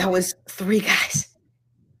 No, that was 3 guys.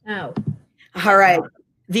 Oh. All right.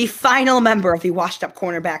 The final member of the washed up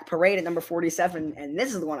cornerback parade at number 47, and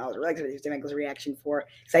this is the one I was really excited to make his reaction for,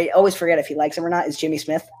 because I always forget if he likes him or not, is Jimmy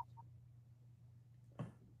Smith. Do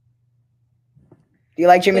you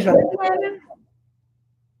like Jimmy Smith?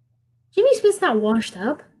 Jimmy Smith's not washed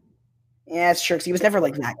up. Yeah, it's true, because he was never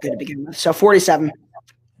like that good to begin with. So 47.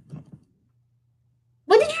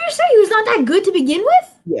 What did you just say? He was not that good to begin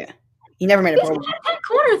with? Yeah. He never made a He was Pro Bowl. top 10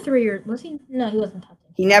 corner 3 years. Was he? No, he wasn't top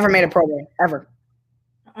 10. He never made a Pro Bowl, ever.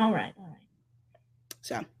 All right.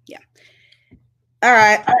 So, yeah. All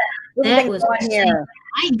right. That was here.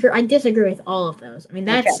 I disagree with all of those. I mean,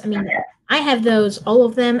 I have those, all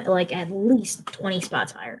of them, like at least 20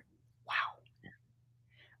 spots higher.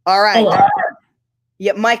 All right. Oh,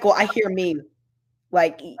 Yeah, Michael, I hear me.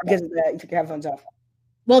 Like, because you took your headphones off.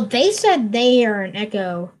 well, they said they are an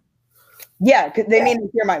echo Yeah, because they made me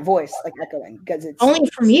hear my voice, like, echoing. Because it's only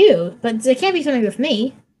from you, but it can't be something with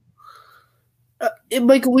me.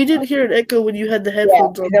 Michael, we didn't hear an echo when you had the yeah,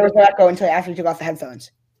 headphones on. there was no echo until after you took off the headphones.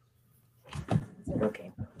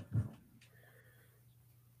 Okay.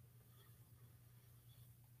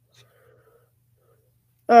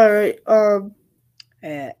 All right.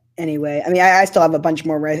 Anyway, I mean, I still have a bunch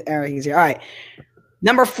more rankings here. All right.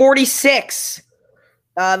 Number 46.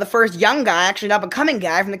 The first young guy, actually an up-and-coming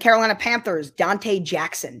guy from the Carolina Panthers, Dante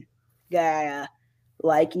Jackson. Guy,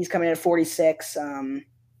 he's coming in at 46.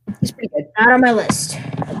 He's pretty good. Not on my list.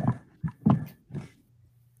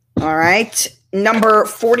 All right. Number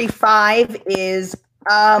 45 is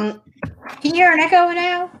Can you hear an echo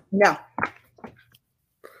now? no.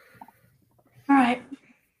 All right.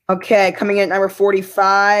 Okay, coming in at number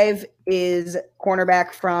 45 is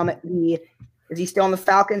cornerback from is he still on the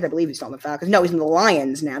Falcons? I believe he's still on the Falcons. No, he's in the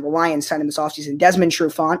Lions now. The Lions signed him this offseason. Desmond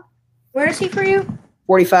Trufant, Where is he for you?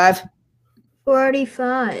 45.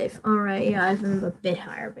 45. All right. Yeah, I have him a bit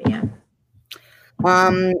higher, but yeah.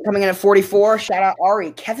 Coming in at 44, shout out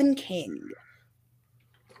Ari, Kevin King.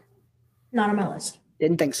 Not on my list.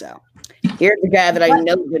 Didn't think so. Here's the guy that I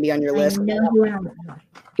know is going to be on your list. I know who went on my list.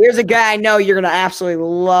 Here's a guy I know you're going to absolutely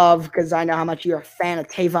love because I know how much you're a fan of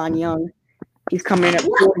Tavon Young. He's coming in at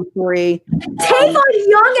 43. Tavon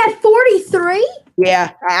Young at 43?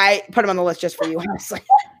 Yeah, I put him on the list just for you, honestly.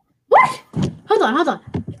 What? Hold on.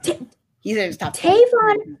 He's in his top 10.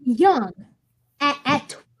 Tavon Young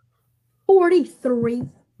at 43.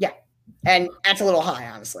 Yeah, and that's a little high,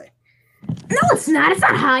 honestly. No, it's not. It's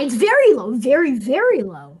not high. It's very low. Very, very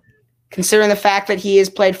low. Considering the fact that he has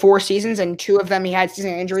played 4 seasons and 2 of them he had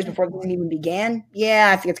season injuries before the season even began,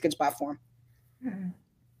 yeah, I think it's a good spot for him.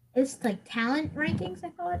 It's like talent rankings, I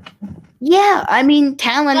call it. Yeah, I mean,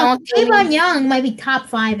 talent. Well, Tavon Young might be top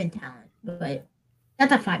 5 in talent, but not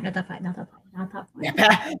top 5, not top 5, not top 5, not top 5.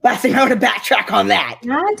 Yeah, I think I want to backtrack on that.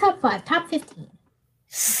 Not top 5, top 15.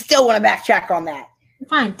 Still want to backtrack on that.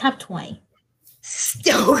 Fine, top 20.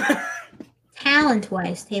 Still.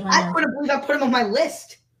 Talent-wise, Tavon I Young. couldn't believe I put him on my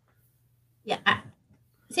list. Yeah.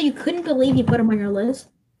 So you couldn't believe you put him on your list?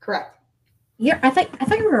 Correct. I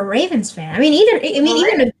thought you were a Ravens fan.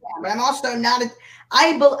 Even but I'm also not a. I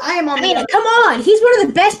am on. come on, he's one of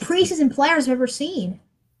the best preseason players I've ever seen.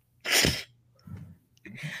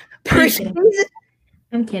 Preseason.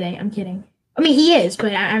 I'm kidding. I mean, he is,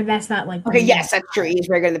 but that's not like. Okay, yes, that's true. He's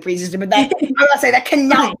very good in the preseason, but that I was say that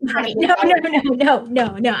cannot. No.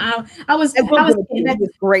 I was kidding. He was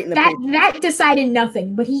great in the preseason. That decided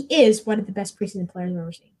nothing, but he is one of the best preseason players I've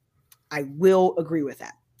ever seen. I will agree with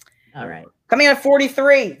that. All right. Coming in at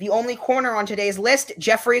 43, the only corner on today's list,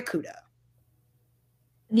 Jeffrey Okudah.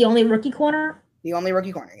 The only rookie corner? The only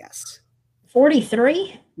rookie corner, yes.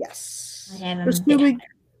 43? Yes. I have him. Assuming,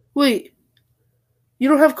 wait, you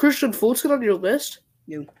don't have Christian Fulton on your list?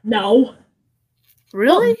 No.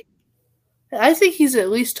 Really? I think he's at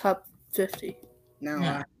least top 50. No.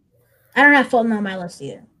 No. I don't have Fulton on my list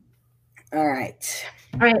either. All right.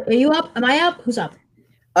 All right, are you up? Am I up? Who's up?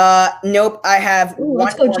 Nope. I have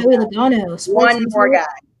Let's go, Joey Logano. One more guy.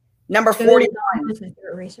 Number 41.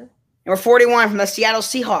 Number 41 from the Seattle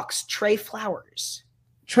Seahawks, Trey Flowers.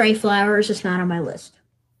 Trey Flowers is not on my list.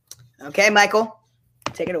 Okay, Michael,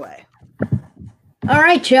 take it away. All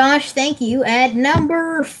right, Josh, thank you. At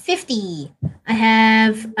number 50, I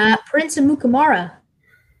have Prince Amukamara.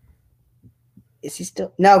 Is he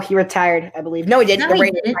still? No, he retired, I believe. No, he didn't. No, The he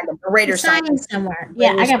Raiders didn't. signed him. The Raiders signed him. somewhere.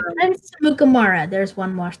 Yeah, I got Prince Amukamara. There's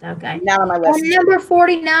one washed out guy. Not on my At list. number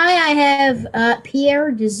 49, I have Pierre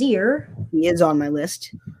Desir. He is on my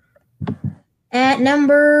list. At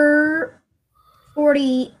number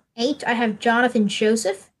 48, I have Jonathan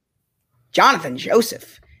Joseph. Jonathan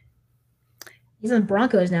Joseph. He's on the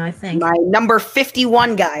Broncos now, I think. My number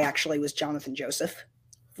 51 guy actually was Jonathan Joseph.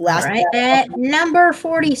 All right. At number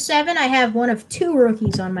 47, I have one of two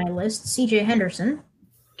rookies on my list, C.J. Henderson.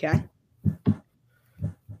 Okay.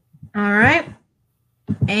 All right.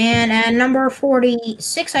 And at number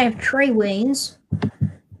 46, I have Trey Waynes.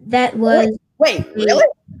 That was Wait, really?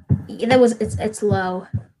 that was it's low.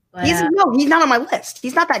 But, He's not on my list.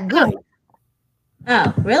 He's not that good.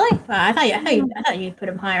 Oh, really? I thought you put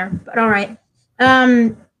him higher. But all right.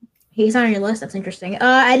 He's not on your list. That's interesting.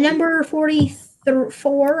 At number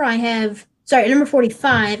 44, at number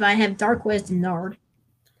 45, I have Darqueze Dennard.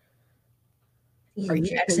 He's in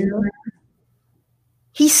Jackson.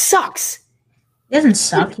 He sucks. He doesn't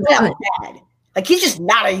suck. He's good. Bad. Like, he's just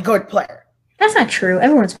not a good player. That's not true.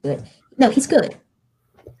 Everyone's good. No, he's good.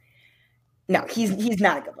 No, he's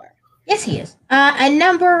not a good player. Yes, he is. At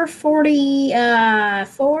number 44,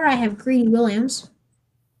 I have Greedy Williams.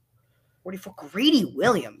 44, Greedy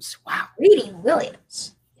Williams. Wow. Greedy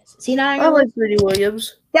Williams. Yes. Is he not on I your like list? Greedy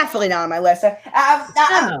Williams. Definitely not on my list. He's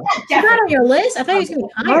not on your list? I thought he was going to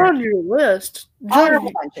be Not higher. on your list.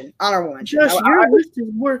 Honorable mention. Honorable mention. Josh,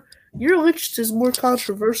 your list is more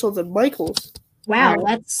controversial than Michael's. Wow,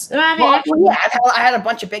 that's... I mean, Well, actually, yeah, I had a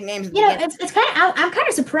bunch of big names. At the you know, beginning. it's kind of... I'm kind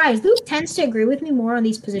of surprised. Luke tends to agree with me more on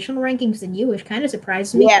these positional rankings than you, which kind of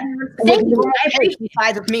surprises me. Yeah. Thank you. I appreciate He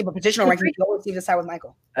sides with me, but positional rankings, you always see the side with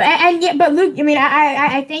Michael. And yeah, but Luke, I mean,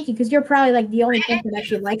 I thank you because you're probably like the only person that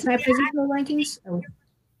actually likes my positional rankings. So.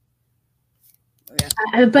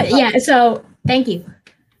 But yeah, so thank you.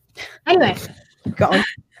 Anyway, Go on.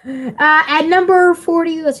 at number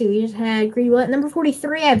 40, let's see, we just had Greedy. At number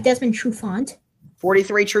 43, I have Desmond Trufant.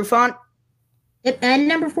 43 Trufant. Yep. At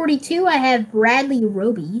number 42, I have Bradley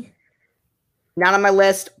Roby. Not on my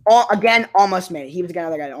list. Again, almost made it. He was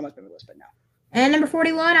another guy that almost made my list, but no. And number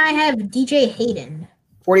 41, I have DJ Hayden.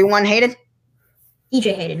 41 Hayden?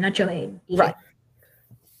 DJ Hayden, not Joe Hayden. DJ. Right.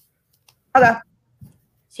 Okay.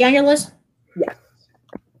 Is he on your list? Yeah.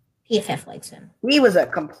 PFF likes him. He was a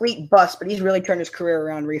complete bust, but he's really turned his career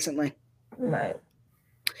around recently. Right.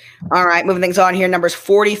 All right, moving things on here. Numbers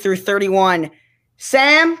 40 through 31.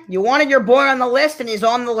 Sam, you wanted your boy on the list, and he's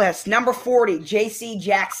on the list. Number 40, J.C.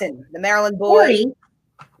 Jackson, the Maryland boy. 40?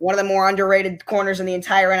 One of the more underrated corners in the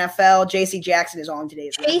entire NFL. J.C. Jackson is on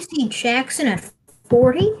today's list. J.C. Jackson at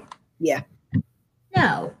 40? Yeah,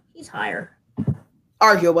 No, he's higher.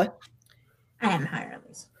 arguably. I am higher at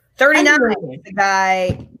least. 39 Underrated. is the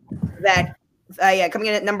guy that, coming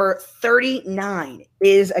in at number 39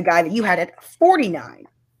 is a guy that you had at 49,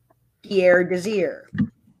 Pierre Desir.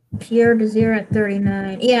 Pierre Desir at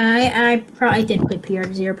 39. Yeah, I probably did put Pierre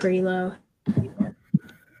Desir pretty low.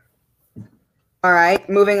 All right,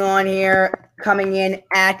 moving on here. Coming in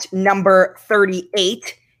at number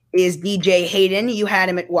 38 is DJ Hayden. You had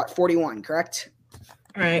him at what, 41, correct?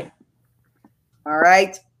 All right. All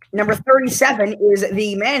right. Number 37 is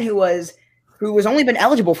the man who has only been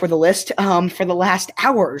eligible for the list for the last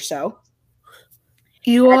hour or so.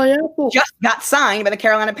 Eli Apple. Just got signed by the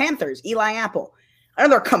Carolina Panthers, Eli Apple.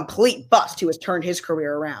 Another complete bust who has turned his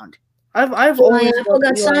career around. I've Eli always Apple loved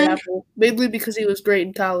got Eli signed? Apple, mainly because he was great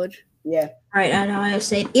in college. Yeah. All right, I know I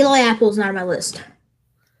say Eli Apple's not on my list.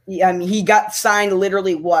 He got signed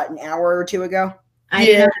literally, what, an hour or two ago? I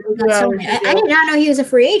Yeah, did not know I did not know he was a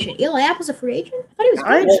free agent. Eli Apple's a free agent? I thought he was I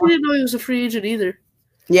good. actually didn't know he was a free agent either.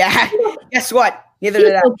 Yeah. Guess what? Neither He's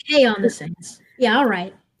did I. okay on the Saints. Yeah, all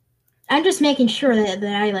right. I'm just making sure that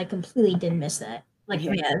I like completely didn't miss that. Like,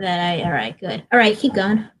 yeah, all right, good. All right, keep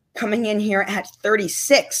going. Coming in here at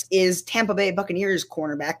 36 is Tampa Bay Buccaneers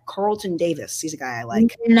cornerback Carlton Davis. He's a guy I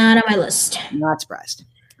like. Not on my list. Not surprised.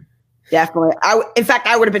 Definitely. In fact,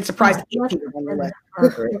 I would have been surprised if he was on your list.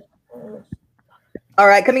 All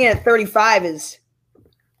right, coming in at 35 is,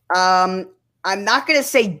 I'm not going to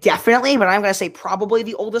say definitely, but I'm going to say probably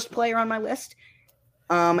the oldest player on my list.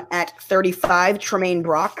 At 35, Tremaine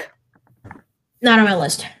Brock. Not on my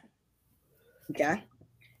list. Okay.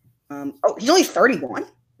 He's only 31.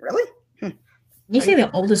 Really? You say the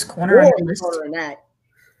oldest corner on your list? Older than that.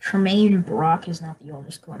 Tremaine Brock is not the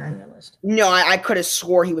oldest corner on your list. No, I could have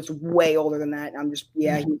swore he was way older than that. I'm just,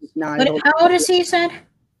 he's not. But how old is he, you said?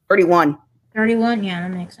 31. 31? Yeah,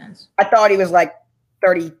 that makes sense. I thought he was like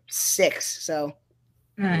 36. So All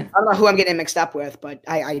right. I don't know who I'm getting mixed up with, but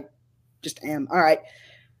I just am. All right.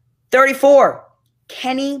 34.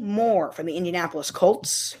 Kenny Moore from the Indianapolis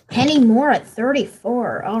Colts. Kenny Moore at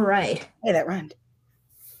 34. All right. Hey, that rhymed.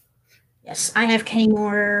 Yes, I have Kenny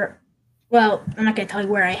Moore. Well, I'm not going to tell you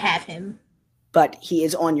where I have him. But he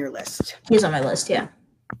is on your list. He's on my list, yeah.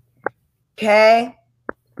 Okay.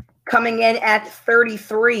 Coming in at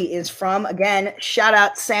 33 is from, again, shout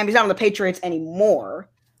out Sam. He's not on the Patriots anymore,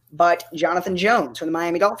 but Jonathan Jones from the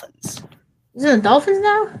Miami Dolphins. He's in the Dolphins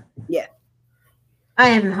now? Yeah. I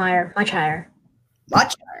have him higher. Much higher.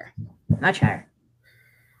 Much higher. Much higher.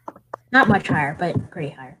 Not much higher, but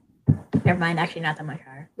pretty higher. Never mind, actually not that much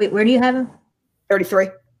higher. Wait, where do you have him? 33.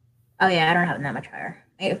 Oh, yeah, I don't have him that much higher.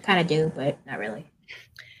 I kind of do, but not really.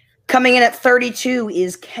 Coming in at 32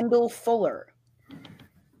 is Kendall Fuller.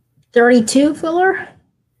 32 Fuller?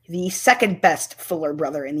 The second best Fuller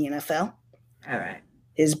brother in the NFL. All right.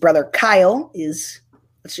 His brother Kyle is,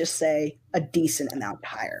 let's just say, a decent amount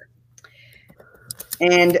higher.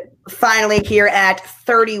 And finally, here at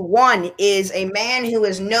 31 is a man who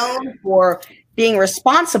is known for being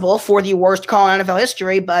responsible for the worst call in NFL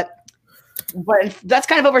history, but that's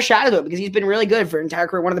kind of overshadowed it because he's been really good for an entire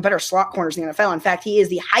career, one of the better slot corners in the NFL. In fact, he is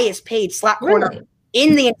the highest paid slot corner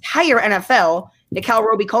in the entire NFL, Nickell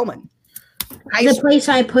Robey-Coleman. The place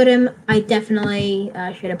I put him, I definitely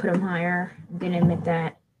should have put him higher. I'm going to admit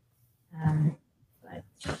that. All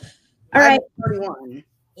right. 31.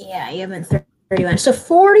 Yeah, you haven't 31. So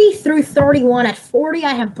 40 through 31. At 40,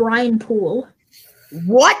 I have Brian Poole.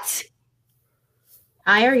 What?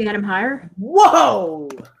 Higher? You got him higher? Whoa!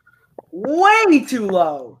 Way too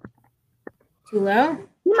low. Too low?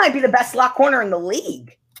 He might be the best slot corner in the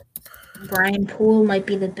league. Brian Poole might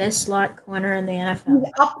be the best slot corner in the NFL.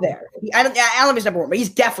 He's up there. I don't know if he's number one, but he's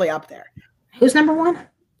definitely up there. Who's number one?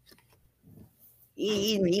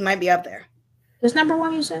 He might be up there. Who's number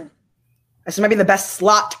one, you said? This might be the best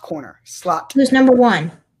slot corner. Slot. Who's number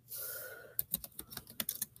one?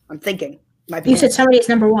 I'm thinking. Might be you said somebody's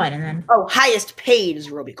number one, and then... Oh, highest paid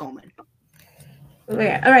is Robey-Coleman.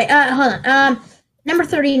 Okay. All right, hold on. Number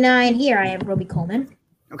 39 here, I have Robey-Coleman.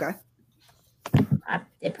 Okay. I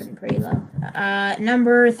did put him pretty low.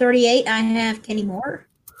 Number 38, I have Kenny Moore.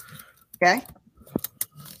 Okay.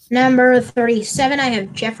 Number 37, I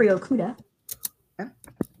have Jeffrey Okudah. Okay.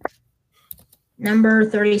 Number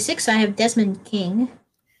 36, I have Desmond King.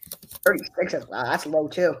 36, wow, that's low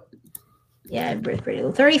too. Yeah, pretty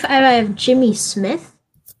low. 35, I have Jimmy Smith.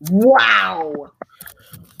 Wow.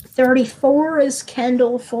 34 is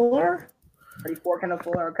Kendall Fuller. 34, Kendall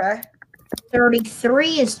Fuller, okay.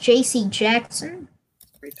 33 is J.C. Jackson.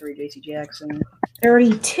 33, J.C. Jackson.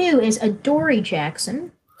 32 is Adoree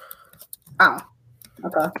Jackson. Oh,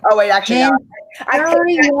 okay. Oh, wait, actually, no.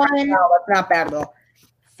 31. No, that's not bad at all.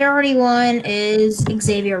 31 is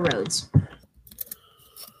Xavier Rhodes.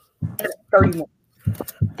 31.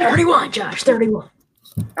 31, Josh, 31.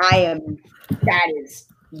 That is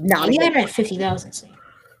not You a had good. it at 50,000.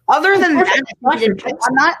 Other than Perfect.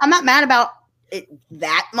 that, I'm not mad about it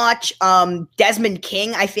that much. Desmond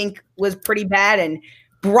King, I think, was pretty bad. And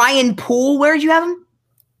Brian Poole, where did you have him?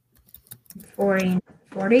 40,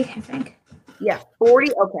 I think. Yeah,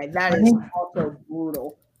 40. Okay, that is also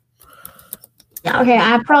brutal. Yeah, okay,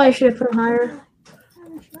 I probably should have put him higher.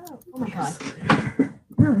 Oh my god.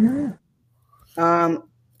 No.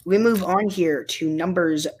 We move on here to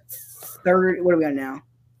numbers 30. What are we on now?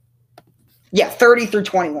 Yeah, 30 through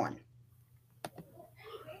 21.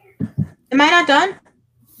 Am I not done?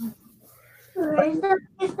 I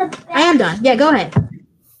am done. Yeah, go ahead.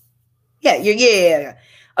 Yeah.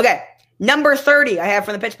 Okay, number 30, I have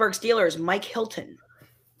from the Pittsburgh Steelers, Mike Hilton.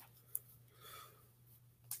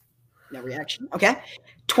 No reaction. Okay.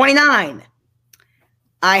 29,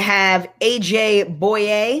 I have AJ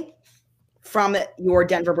Boye from your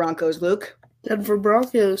Denver Broncos, Luke. Denver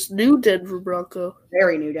Broncos. New Denver Bronco.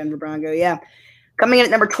 Very new Denver Bronco, yeah. Coming in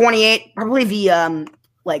at number 28, probably the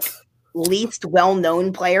least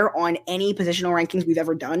well-known player on any positional rankings we've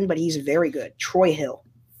ever done, but he's very good. Troy Hill.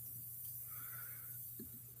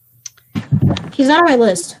 He's not on my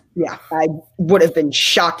list. Yeah, I would have been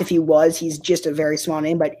shocked if he was. He's just a very small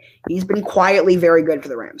name, but he's been quietly very good for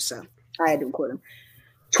the Rams, so I had to include him.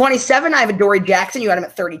 27, I have Adoree Jackson. You had him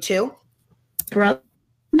at 32. Bro.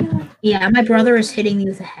 Yeah, my brother is hitting me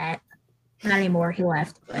with a hat. Not anymore. He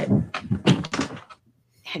left, but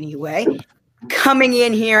Anyway, coming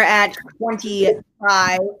in here at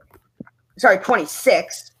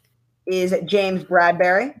 26 is James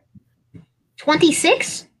Bradbury.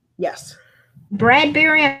 26? Yes.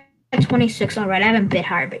 Bradbury at 26. All right, I have him a bit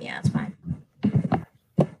higher, but yeah, that's fine.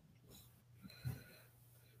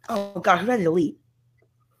 Oh, God, who did I delete?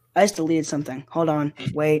 I just deleted something. Hold on.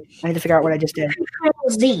 Wait. I need to figure out what I just did. Control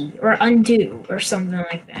Z or undo or something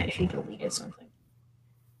like that if you deleted something.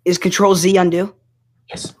 Is Control Z undo?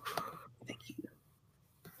 Yes. Thank you.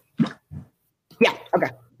 Yeah. Okay.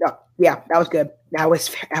 Yeah, that was good. That was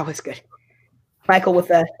good. Michael with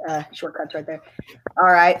the shortcuts right there.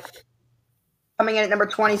 All right. Coming in at number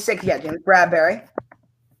 26, yeah, James Bradbury.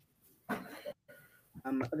 Of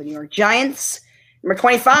the New York Giants. Number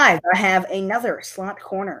 25, I have another slot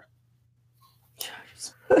corner.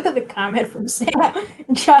 The comment from Sam.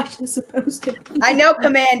 Josh is supposed to be. I know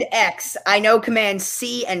Command X. I know Command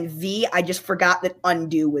C and V. I just forgot that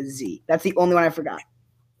undo was Z. That's the only one I forgot.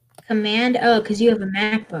 Command because you have a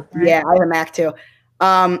MacBook, right? Yeah, I have a Mac too.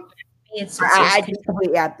 It's I just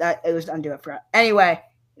completely, it was undo. I forgot. Anyway,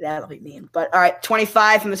 that'll be mean. But all right,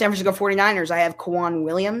 25 from the San Francisco 49ers. I have Kwan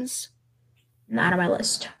Williams. not on my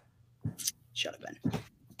list. Should have been.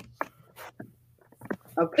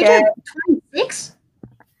 Okay. 26?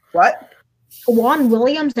 What? Kwan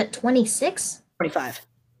Williams at 26? 25.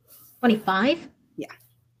 25? Yeah. I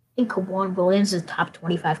think Kwan Williams is top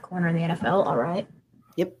 25 corner in the NFL. All right.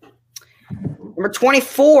 Yep. Number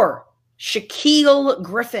 24, Shaquille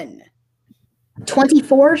Griffin.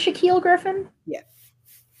 24 Shaquille Griffin? Yeah.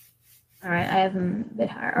 All right. I have him a bit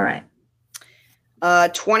higher. All right.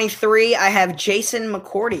 23, I have Jason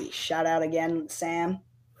McCourty. Shout out again, Sam.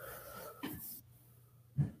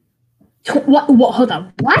 What? Hold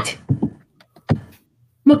on. What?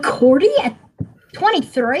 McCourty at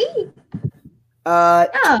 23?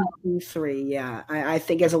 Oh. 23, yeah. I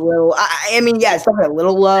think it's a little, I mean, yeah, it's probably a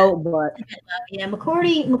little low, but. Yeah,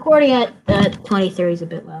 McCourty at 23 is a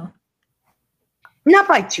bit low. Not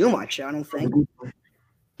by too much, I don't think.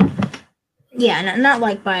 Yeah, not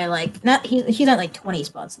like by like not he's not like 20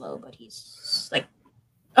 spots low, but he's like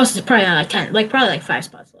it's probably not like 10, like probably like 5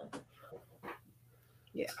 spots low.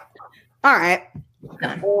 Yeah. All right.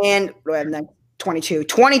 Done. And what do I have next? 22.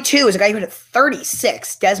 22 is a guy who hit at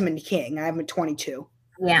 36, Desmond King. I have him at 22.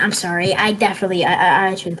 Yeah, I'm sorry. I definitely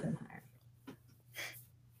I should put him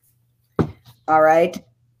higher. All right.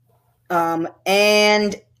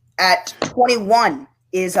 And at 21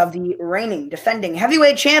 is of the reigning, defending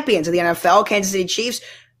heavyweight champions of the NFL, Kansas City Chiefs,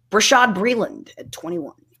 Brashad Breeland at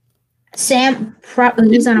 21. Sam, he's on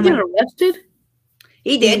Did he my get arrested?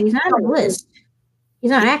 He did. He's not on the list.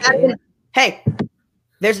 He's not active. Hey,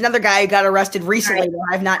 there's another guy who got arrested recently that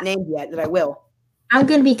I've not named yet that I will. I'm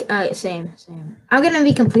gonna be same. I'm gonna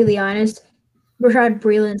be completely honest. Brashad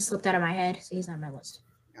Breeland slipped out of my head, so he's not on my list.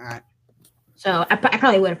 All right. So I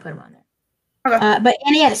probably would have put him on there. Okay. But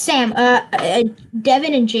yeah, Sam,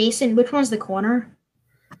 Devin and Jason, which one's the corner?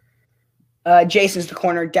 Jason's the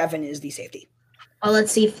corner. Devin is the safety. Well,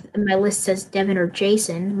 let's see if my list says Devin or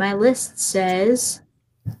Jason. My list says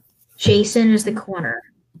Jason is the corner.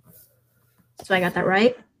 So I got that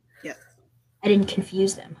right? Yeah. I didn't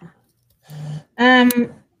confuse them.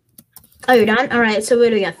 Oh, you're done? All right, so what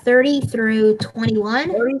do we got? 30 through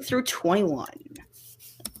 21? 30 through 21.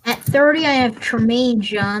 At 30, I have Tremaine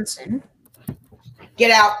Johnson.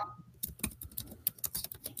 Get out.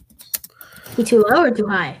 He too low or too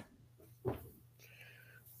high?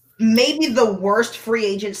 Maybe the worst free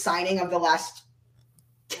agent signing of the last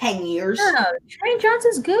 10 years. No, Tremaine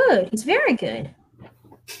Johnson's good. He's very good.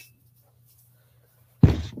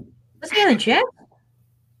 Was he on the Jets?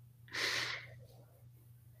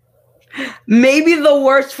 Maybe the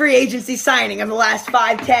worst free agency signing of the last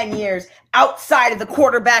 5-10 years outside of the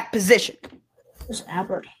quarterback position. Who's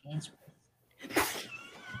Albert Haynesworth?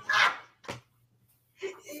 What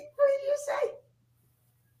did you say?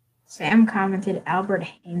 Sam commented Albert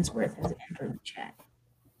Haynesworth has entered the chat.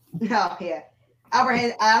 No, yeah. Albert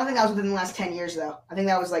Haynes, I don't think that was within the last 10 years, though. I think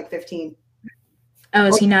that was like 15. Oh,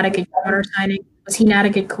 is he not a good corner signing? Was he not a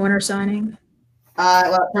good corner signing?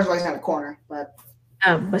 Well, first of all, he's not a corner, but.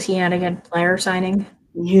 Oh, was he not a good player signing?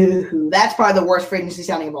 Yoo-hoo. That's probably the worst free agency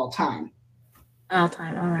signing of all time. All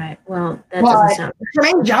time. All right. Well, that doesn't sound.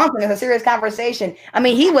 Tremaine Johnson is a serious conversation. I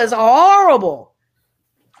mean, he was horrible.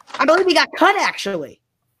 I believe he got cut, actually.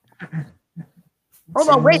 Hold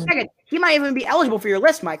on, wait a second. He might even be eligible for your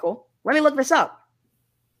list, Michael. Let me look this up.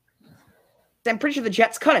 I'm pretty sure the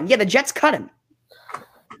Jets cut him. Yeah, the Jets cut him.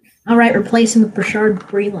 All right, replace him with Brashad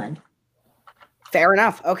Breeland. Fair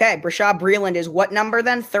enough. Okay, Brashad Breeland is what number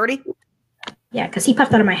then? 30? Yeah, because he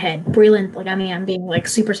popped out of my head. Breeland, like, I mean, I'm being, like,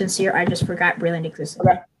 super sincere. I just forgot Breeland existed.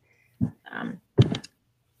 Okay.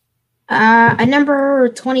 At number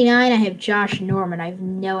 29, I have Josh Norman. I have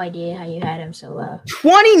no idea how you had him so low.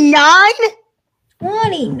 29?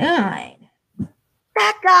 29?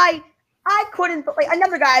 That guy, I couldn't, like,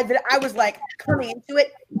 another guy that I was, like, coming into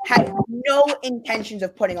it, had no intentions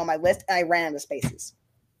of putting on my list, and I ran out of spaces.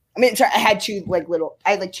 I mean, I had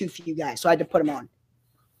too few guys, so I had to put them on.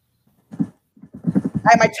 I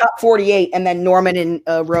had my top 48, and then Norman and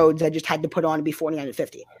Rhodes I just had to put on to be 49 and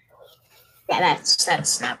 50. Yeah,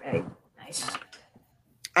 that's not very nice.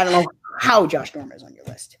 I don't know how Josh Norman is on your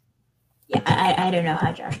list. Yeah, I don't know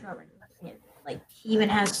how Josh Norman is. Like he even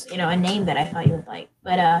has, a name that I thought you would like.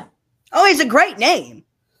 But Oh, it's a great name.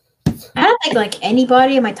 I don't think like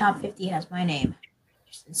anybody in my top 50 has my name.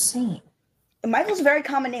 It's insane. Michael's a very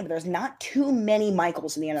common name, but there's not too many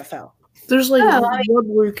Michaels in the NFL. There's like Oh, one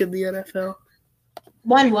Luke in the NFL.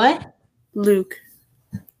 One what? Luke.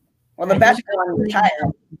 Well, the best one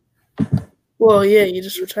retired, Well, yeah, you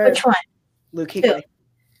just retired. Which one? Luke Kuechly.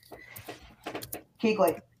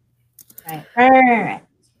 Kuechly. Right.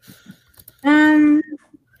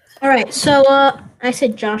 All right. So, I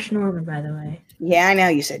said Josh Norman, by the way. Yeah, I know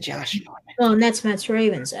you said Josh Norman. Well, and that's Mets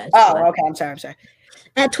Ravens. Oh, okay. I'm sorry.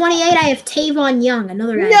 At 28, I have Tavon Young,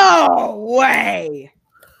 another guy. No way.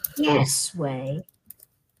 Yes, way.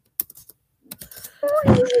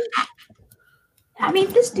 I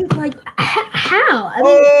mean, this dude, like, how? I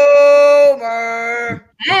mean, Homer.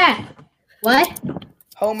 What?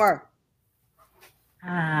 Homer.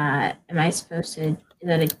 Am I supposed to? Is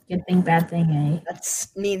that a good thing, bad thing? That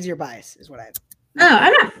means you're biased, is what I. Oh,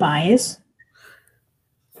 I'm not biased.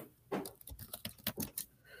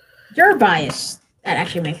 You're biased. That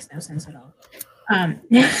actually makes no sense at all.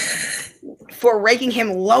 For ranking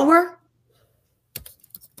him lower?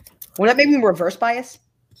 Would that make me reverse bias?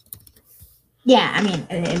 Yeah, I mean,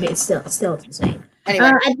 it's still insane.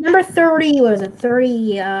 Anyway, At number 30, what was it?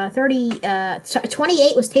 28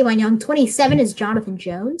 was Tavon Young. 27 is Jonathan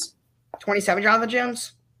Jones. 27 Jonathan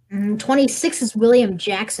Jones? 26 is William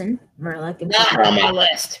Jackson. I liked him. Not on my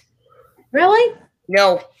list. Really?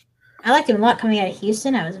 No. I liked him a lot coming out of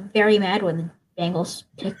Houston. I was very mad when the Bengals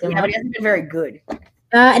picked him Yeah, up. but he hasn't been very good.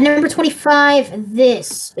 At number 25,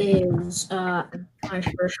 this is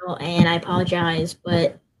controversial, and I apologize,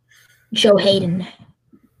 but Joe Hayden.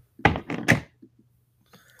 I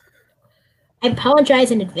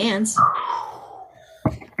apologize in advance.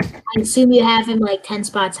 I assume you have him like 10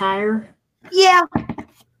 spots higher. Yeah.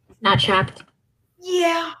 Not shocked.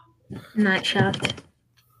 Yeah. Not shocked.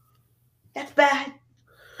 That's bad.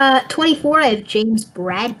 24, I have James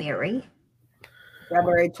Bradbury.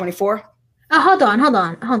 Bradbury 24. Oh, hold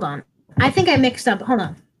on. I think I mixed up. Hold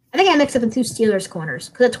on. I think I mixed up the two Steelers corners.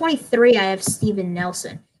 Because at 23, I have Steven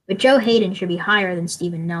Nelson. But Joe Hayden should be higher than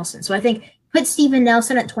Steven Nelson. So I think put Steven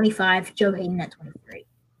Nelson at 25, Joe Hayden at 23.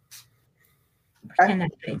 Pretend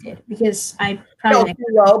that's what I did. Because I probably... Too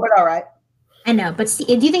low, but all right. I know. But do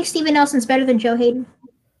you think Steven Nelson's better than Joe Hayden?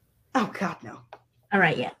 Oh, God, no. All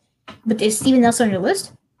right, yeah. But is Steven Nelson on your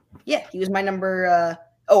list? Yeah, he was my number...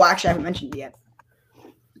 actually, I haven't mentioned it yet.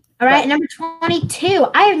 All right, number 22.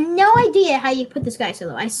 I have no idea how you put this guy so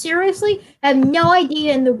low. I seriously have no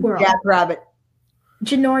idea in the world. Jack Rabbit.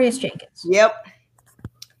 Janorius Jenkins. Yep.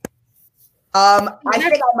 I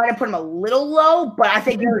think I might have put him a little low, but I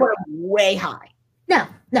think you put him way high. No,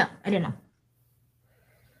 I didn't know.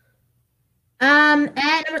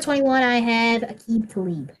 At number 21, I have Aqib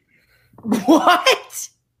Talib. What?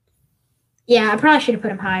 Yeah, I probably should have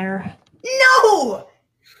put him higher. No!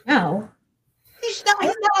 No. He's not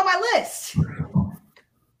on my list.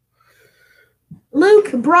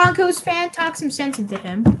 Luke, Broncos fan, talk some sense into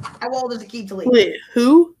him. How old is Aqib Talib? Wait,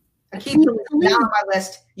 who? Aqib Talib not on my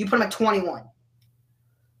list. You put him at 21.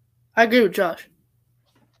 I agree with Josh.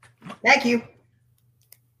 Thank you.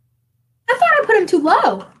 I thought I put him too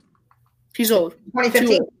low. He's old.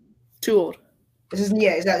 2015. Too old. This is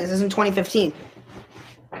 2015.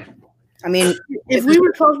 I mean, If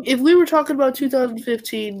we were talking about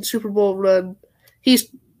 2015 Super Bowl run, he's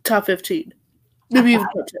top 15. Maybe even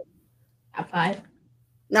top 10. Top 5.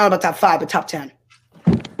 not about top 5, but top 10.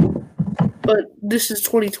 But this is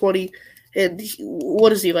 2020, and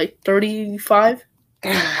what is he, like 35?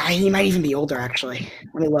 He might even be older, actually.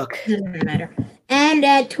 Let me look. Doesn't matter. And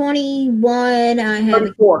at 21, I have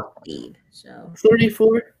 34. Steve. So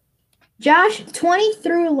 34. Josh, 20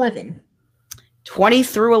 through 11. 20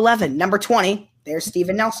 through 11. Number 20, there's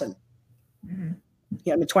Steven Nelson. Mm-hmm.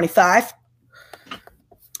 Number 25.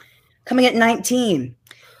 Coming at 19.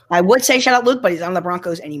 I would say shout out Luke, but he's not on the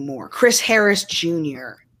Broncos anymore. Chris Harris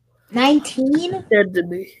Jr. 19? Dead to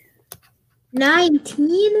me.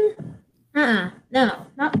 19? No,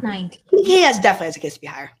 not 19. He definitely has a case to be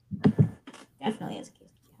higher. Definitely has a case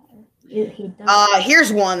to be higher. He does.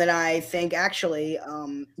 Here's one that I think actually,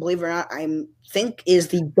 believe it or not, I think is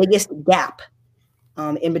the biggest gap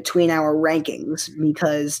in between our rankings,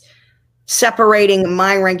 because separating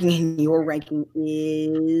my ranking and your ranking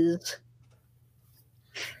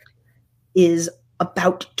is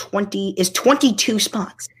about 22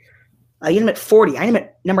 spots. You am at 40. I am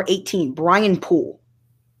at number 18, Brian Poole.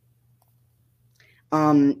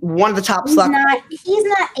 One of the top He's slot. he's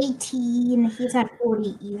not 18. He's not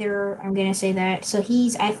 40 either. I'm gonna say that. So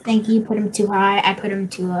I think you put him too high. I put him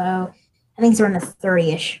too low. I think they're in the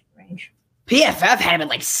 30-ish range. PFF had him at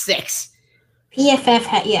like 6. PFF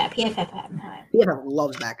had him high. PFF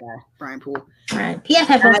loves that guy, Brian Poole. Right.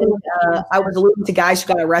 PFF. And, I was alluding to guys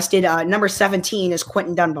who got arrested. Number 17 is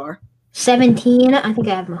Quentin Dunbar. 17. I think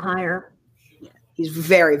I have him higher. He's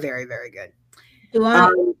very, very, very good. Do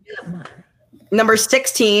I? Number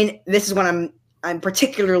 16. This is one I'm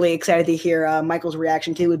particularly excited to hear Michael's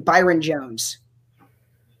reaction to. With Byron Jones.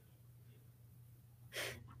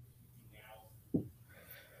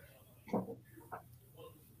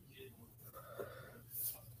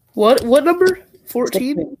 What number?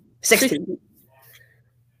 14? 16.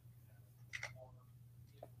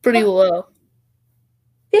 Pretty low.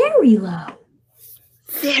 Very low.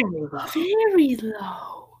 Very low. Very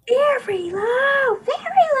low. Very low.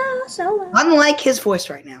 Very low. So low. Unlike his voice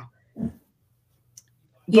right now.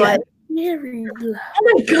 Yeah. But Very low.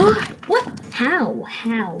 Oh my god. What? How?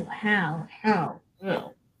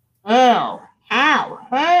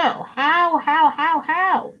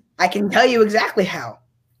 I can tell you exactly how.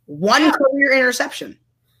 1 career interception.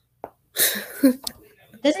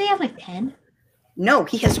 Doesn't he have like 10? No,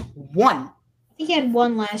 he has 1. I think he had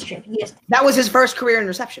 1 last year. Yes. That was his first career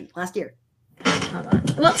interception last year. Hold on.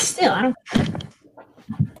 Well, still, I don't.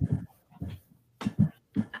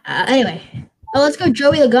 Anyway. Oh, let's go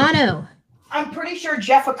Joey Logano. I'm pretty sure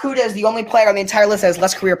Jeff Okuda is the only player on the entire list that has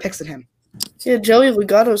less career picks than him. Yeah, Joey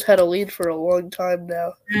Logano's had a lead for a long time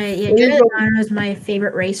now. Right, yeah, Joey Logano is my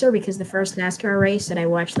favorite racer because the first NASCAR race that I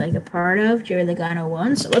watched like a part of, Joey Logano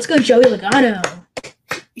won. So let's go Joey Logano.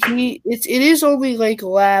 It is only like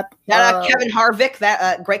lap. That Kevin Harvick,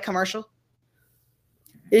 that great commercial.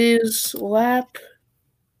 Is lap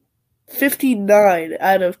 59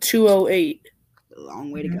 out of 208. A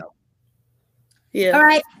long way to go. Yeah. All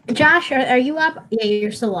right, Josh, are you up? Yeah,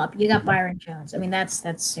 you're still up. You got Byron Jones. I mean, that's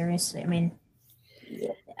seriously. I mean,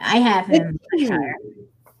 I have him higher.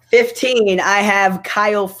 15, I have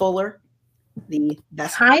Kyle Fuller, the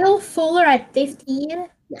best. Kyle Fuller at 15?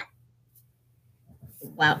 Yeah.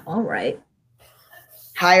 Wow, all right.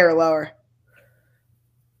 Higher or lower?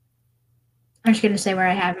 I'm just going to say where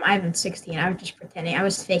I have him. I have him 16. I was just pretending. I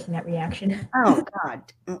was faking that reaction. Oh, God.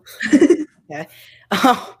 Okay.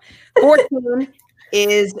 14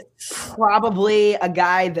 is probably a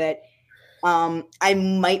guy that I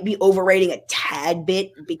might be overrating a tad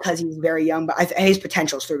bit because he's very young, but his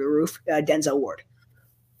potential is through the roof. Denzel Ward.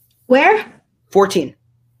 Where? 14.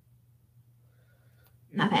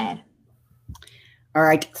 Not bad. All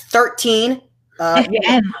right. 13. I have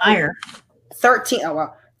him higher. 13. Oh,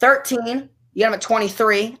 well. 13. You got him at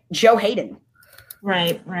 23. Joe Hayden.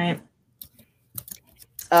 Right.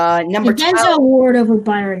 Number 12. Denzel Ward over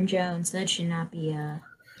Byron Jones. That should not be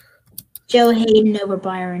Joe Hayden over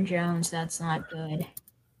Byron Jones. That's not good.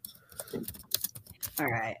 All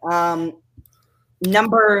right.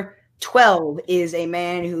 Number 12 is a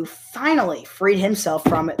man who finally freed himself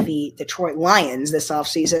from the Detroit Lions this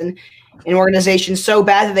offseason. An organization so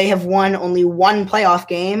bad that they have won only 1 playoff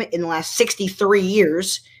game in the last 63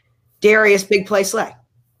 years. Darius Big Play Slay.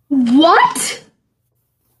 What?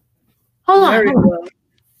 Hold on.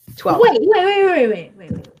 12. Wait.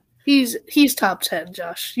 He's top 10,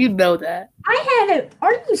 Josh. You know that. I had it.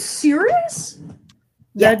 Are you serious?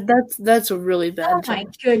 Yeah. That's a really bad. Oh my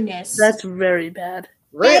goodness. That's very bad.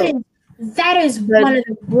 Really? That is one of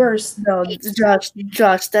the worst. No, Josh,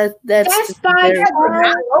 that's by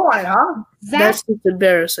far. That's just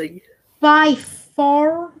embarrassing. By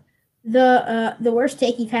far the worst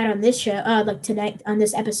take you've had on this show, like tonight on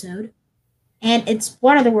this episode. And it's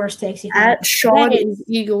one of the worst takes you've had. At Sean is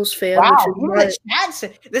Eagles fan. Wow, this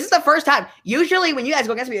is the first time. Usually when you guys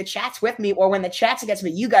go against me, the chat's with me, or when the chat's against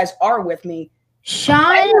me, you guys are with me.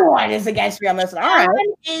 Sean Everyone is against me on this one. All right.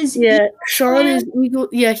 Sean is Eagle.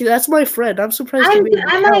 Yeah, that's my friend. I'm surprised. I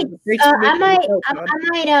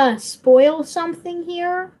might spoil something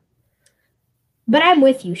here, but I'm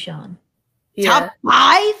with you, Sean. Yeah. Top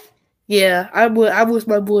 5? Yeah, I'm with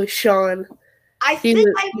my boy Sean. I think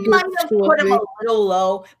I might have put him a little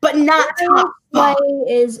low, but not top 5.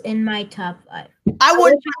 Is in my top 5. I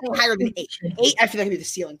wouldn't put him higher than 8. 8, I feel like would be the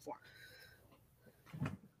ceiling for him.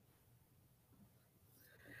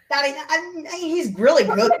 He's really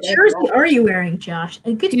good. What jersey are you wearing, Josh?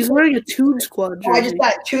 He's wearing a Toon Squad jersey. I just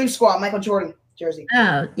got a Toon Squad Michael Jordan jersey.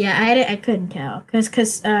 Oh, yeah, I couldn't tell.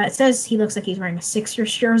 Because it says he looks like he's wearing a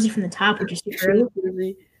Sixers jersey from the top, which is true.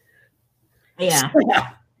 Yeah.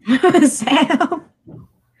 So.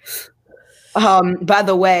 By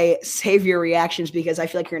the way, save your reactions because I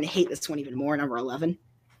feel like you're going to hate this one even more. Number 11.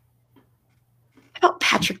 How about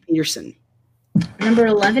Patrick Peterson? Number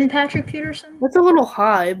 11, Patrick Peterson? That's a little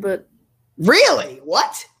high, but... Really?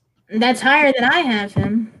 What? That's higher than I have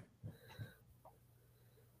him.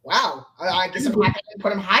 Wow. I guess I'm happy to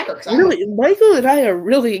put him higher. Really, Michael and I are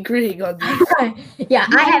really agreeing on these. Yeah,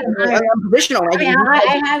 I have him higher. Provisional. I mean,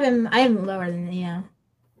 I have him lower than, yeah.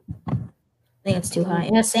 I think it's too high.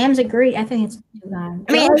 Yeah, Sam's agreed. I think it's too high.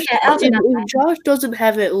 I mean, if Josh doesn't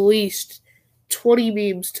have at least 20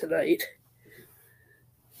 memes tonight,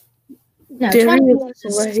 no, Darius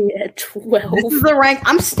is already at 12. This is the rank.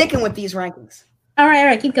 I'm sticking with these rankings. All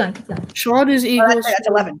right, keep going. Sean is Eagles. That's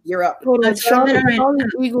 11. You're up. Hold on, That's Sean 11,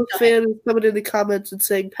 is Eagles fan is coming in the comments and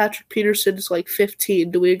saying Patrick Peterson is like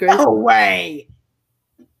 15. Do we agree? No way.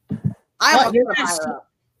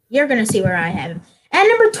 You're gonna see where I have him. At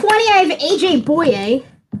number 20, I have AJ Boye.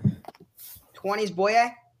 20's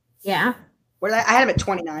Boye? Yeah. Where did I had him at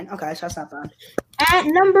 29. Okay, so that's not bad. At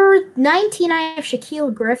number 19, I have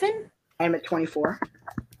Shaquille Griffin. I am at 24.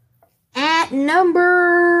 At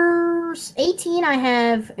number 18, I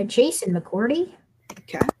have Jason McCourty.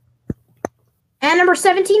 Okay. At number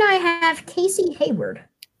 17, I have Casey Hayward.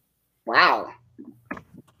 Wow.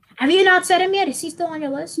 Have you not said him yet? Is he still on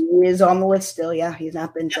your list? He is on the list still, yeah. He's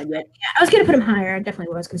not been said yet. Yeah, I was going to put him higher. I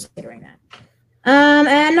definitely was considering that.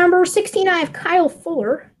 At number 16, I have Kyle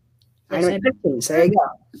Fuller. I'm at 15, so there you go.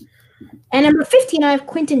 At number 15, I have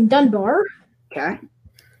Quentin Dunbar. Okay.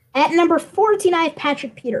 At number 14, I have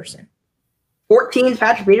Patrick Peterson. 14's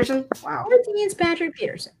Patrick Peterson? Wow. 14 is Patrick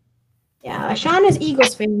Peterson. Yeah, Sean is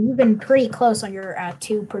Eagles fan. You've been pretty close on your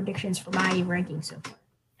two predictions for my rankings so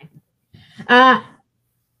far.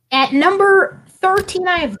 At number 13,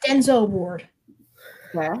 I have Denzel Ward.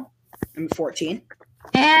 Okay. I'm 14.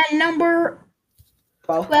 And number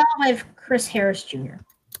 12. 12, I have Chris Harris Jr.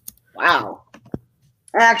 Wow.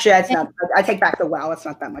 Actually, that's not. I take back the wow. That's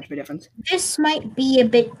not that much of a difference. This might be a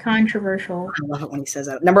bit controversial. I love it when he says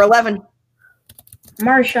that. Number 11.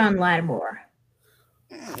 Marshawn Lattimore.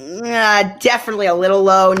 Definitely a little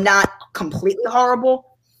low. Not completely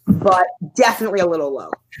horrible, but definitely a little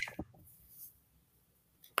low.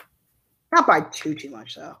 Not by too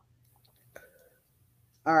much, though.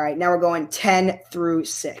 All right, now we're going 10 through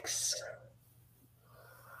 6.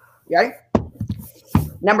 You ready?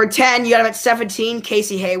 Number 10, you got him at 17,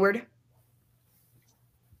 Casey Hayward.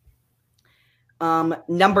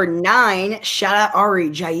 Number 9, shout out Ari,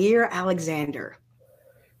 Jair Alexander.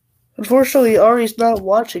 Unfortunately, Ari's not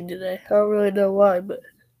watching today. I don't really know why, but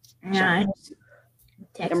Yeah.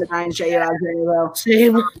 Number 9 is Jair Alexander, though.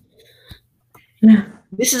 same. Yeah.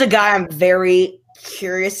 This is a guy I'm very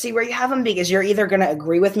curious to see where you have him because you're either going to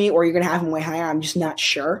agree with me or you're going to have him way higher. I'm just not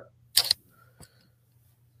sure.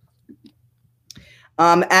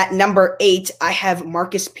 At number 8, I have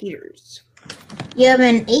Marcus Peters. You have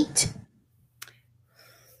an 8.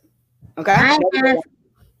 Okay.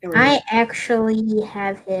 I actually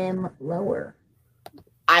have him lower.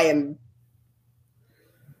 I'm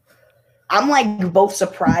like both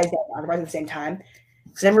surprised and unsurprised at the same time.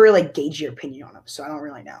 Because I never really gauge your opinion on him, so I don't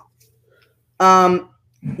really know.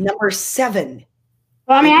 Number 7.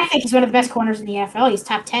 Well, I mean, I think he's one of the best corners in the NFL. He's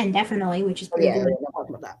top 10, definitely, which is pretty Yeah, good. no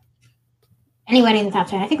problem with that. Anybody in the top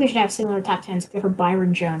 10. I think we should have similar top 10s except for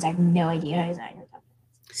Byron Jones. I have no idea he's not in the top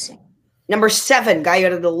 10. Number 7, guy you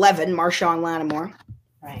had at 11, Marshawn Lattimore.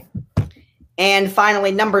 Right. And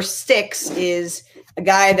finally, number 6 is a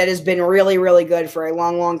guy that has been really, really good for a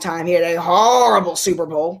long, long time. He had a horrible Super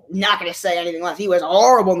Bowl. Not going to say anything less. He was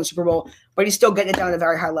horrible in the Super Bowl, but he's still getting it done at a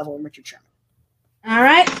very high level in Richard Sherman. All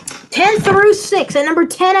right. 10 through 6. At number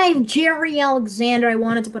 10, I have Jerry Alexander. I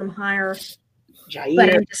wanted to put him higher.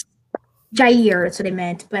 Jair. Jair, that's what I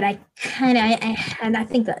meant. But I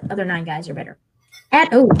think the other 9 guys are better.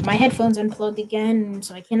 My headphones unplugged again,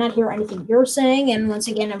 so I cannot hear anything you're saying. And once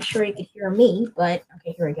again, I'm sure you can hear me, but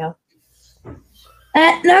okay, here we go.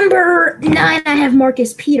 At number 9, I have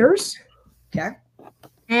Marcus Peters. Okay.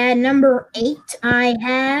 At number 8, I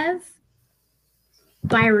have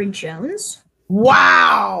Byron Jones.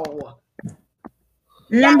 Wow.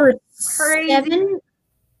 Number 7,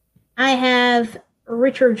 I have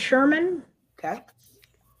Richard Sherman. Okay.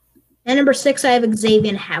 And number 6, I have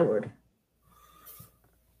Xavier Howard.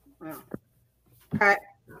 Wow. All right.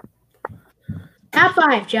 Top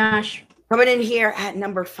 5, Josh. Coming in here at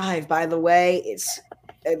number 5, by the way, it's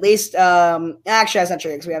at least actually that's not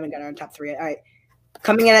true because we haven't got our top 3 yet. All right.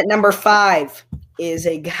 Coming in at number 5 is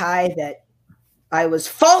a guy that I was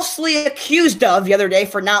falsely accused of the other day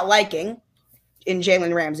for not liking in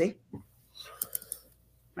Jalen Ramsey.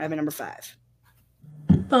 I have a number 5.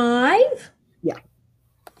 5? Yeah.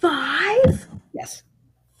 5? Yes.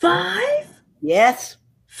 5? Yes.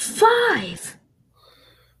 5.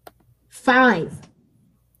 5.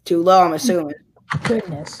 Too low, I'm assuming.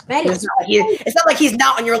 Goodness. That It's is not like he's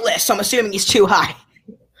not on your list, so I'm assuming he's too high.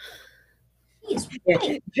 he's Yeah.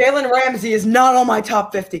 right. Jalen Ramsey is not on my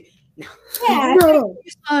top 50. Yeah, I think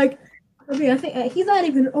he's like, I think he's not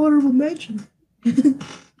even an honorable mention.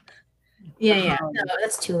 yeah. No,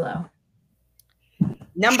 that's too low.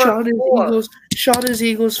 Number Sean is 4.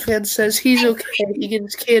 Eagles fan says he's okay. He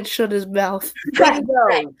just can't shut his mouth. Right.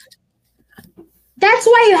 That's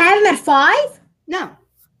why you have him at 5? No,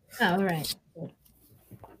 Oh, right.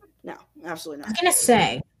 no, absolutely I was not. gonna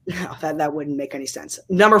say. No, that wouldn't make any sense.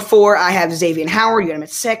 Number 4, I have Xavier Howard. You got him at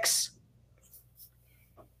 6.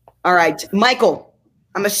 All right, Michael.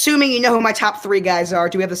 I'm assuming you know who my top 3 guys are.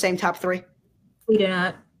 Do we have the same top 3? We do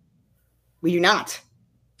not. We do not.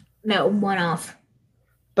 No, one off.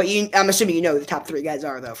 But I'm assuming you know who the top 3 guys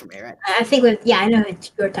are, though, for me, right? I think I know who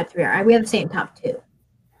your top 3 are. We have the same top 2.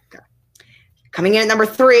 Coming in at number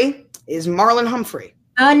 3 is Marlon Humphrey.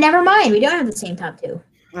 Never mind. We don't have the same top 2.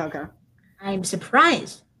 Okay. I'm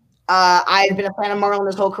surprised. I've been a fan of Marlon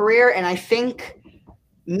his whole career, and I think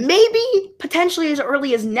maybe potentially as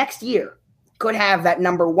early as next year could have that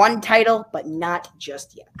number 1 title, but not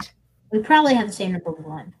just yet. We probably have the same number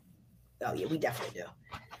 1. Oh, yeah, we definitely do.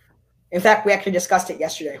 In fact, we actually discussed it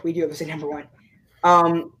yesterday. We do have the same number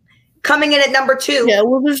 1. Coming in at number 2. Yeah,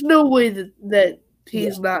 well, there's no way that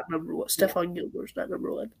he's not number 1. Stephon Gilmore's not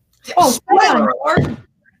number 1. Oh, Spoiler alert!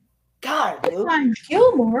 God, dude. Stephon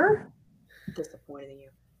Gilmore? Disappointed in you.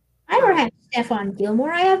 I don't have Stephon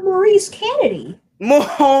Gilmore. I have Maurice Kennedy.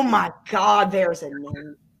 Oh, my God, there's a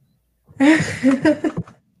name.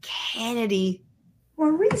 Kennedy.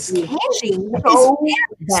 Maurice Kennedy So is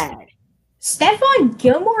bad. Stephon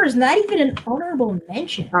Gilmore is not even an honorable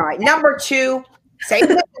mention. All right, number 2, same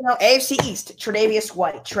thing, AFC East, Tre'Davious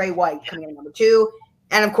White, Trey White coming in at number 2.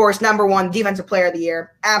 And, of course, number 1, Defensive Player of the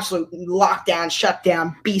Year, absolute lockdown,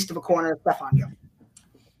 shutdown, beast of a corner, Stephon Gilmore.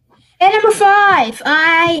 At number 5,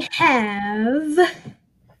 I have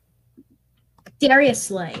Darius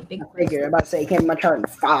Slay. Big I figured, I'm about to say, he came in my chart in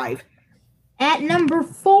 5. At number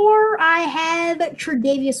 4, I have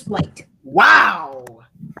Tre'Davious White. Wow.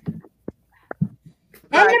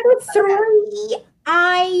 At Right. number 3,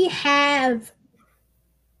 I have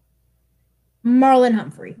Marlon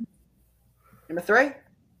Humphrey. Number 3,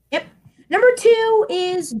 Yep. Number 2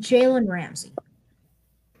 is Jalen Ramsey.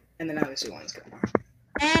 and then obviously 1's good.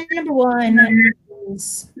 And number 1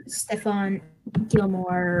 is Stephon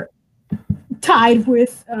Gilmore, tied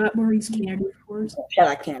with Maurice Kennedy, of course. Shout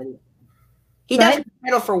out Kennedy. He Right. does have the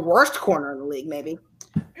title for worst corner in the league, maybe.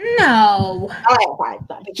 No. Oh,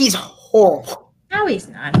 he's horrible. No, he's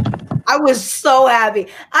not. I was so happy.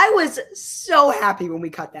 I was so happy when we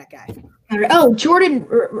cut that guy. Oh, Jordan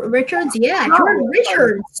Richards? Yeah, Jordan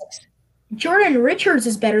Richards. Jordan Richards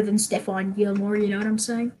is better than Stephon Gilmore, you know what I'm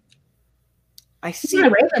saying? I He's see. on the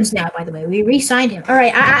Ravens now, by the way. We re-signed him. All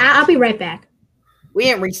right, I'll be right back. We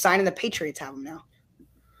didn't re-sign him. The Patriots have him now.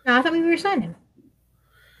 No, I thought we re-signed him.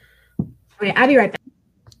 Okay, I'll be right back.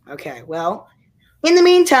 Okay, well, in the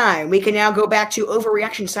meantime, we can now go back to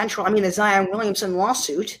Overreaction Central. I mean, the Zion Williamson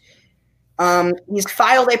lawsuit. He's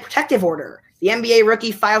filed a protective order. The NBA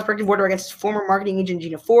rookie filed a protective order against former marketing agent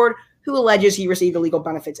Gina Ford, who alleges he received illegal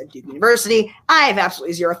benefits at Duke University. I have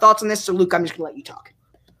absolutely zero thoughts on this, so Luke, I'm just going to let you talk.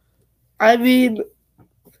 I mean,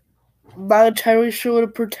 I'm not entirely sure what a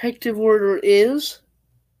protective order is,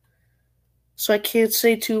 so I can't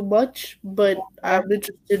say too much, but I'm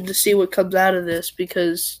interested to see what comes out of this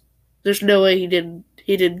because there's no way he didn't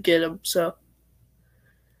get him, so.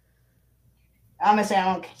 I'm going to say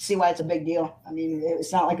I don't see why it's a big deal. I mean,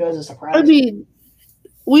 it's not like it was a surprise. I mean,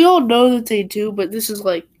 we all know that they do, but this is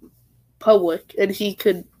like public, and he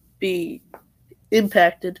could be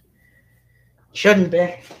impacted. Shouldn't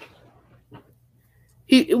be.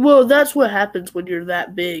 Well, that's what happens when you're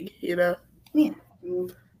that big, you know. Yeah. I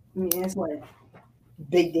mean, it's like a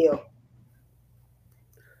big deal.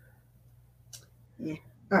 Yeah.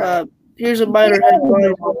 All right. Here's a minor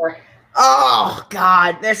headline. Oh,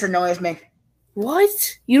 God, this annoys me. What?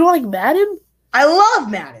 You don't like Madden? I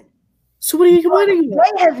love Madden. So what are you complaining about?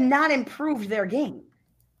 They have not improved their game.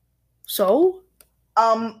 So?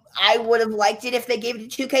 I would have liked it if they gave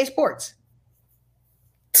it to 2K Sports.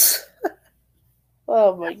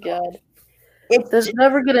 Oh my God. It's That's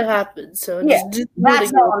never gonna happen. So Yeah, just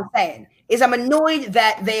that's all I'm saying. Is I'm annoyed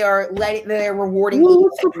that they're rewarding. Well,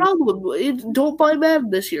 what's the problem? Don't buy Madden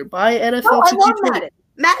this year. Buy NFL No, I 2K20. love Madden.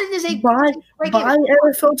 Madden is a Buy great game.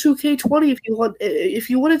 NFL 2K20 if you want. If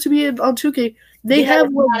you want it to be on 2K, they Because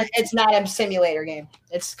have one. it's not a simulator game.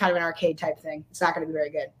 It's kind of an arcade type thing. It's not going to be very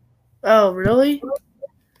good. Oh, really?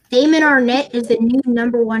 Damon Arnett is the new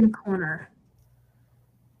number 1 corner.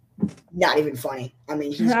 not even funny. I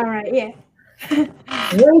mean, he's All right, yeah.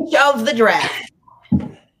 Grinch of the draft.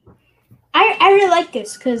 I really like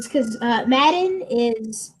this because Madden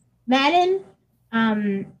is Madden.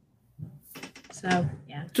 So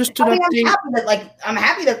yeah. Just an I mean, update. I'm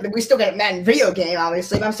happy that we still get a Madden video game,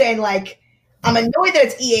 obviously. But I'm saying I'm annoyed that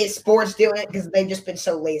it's EA Sports doing it because they've just been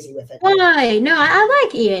so lazy with it. Why? No, I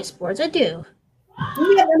like EA Sports. I do.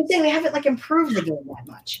 Yeah, but I'm saying they haven't improved the game that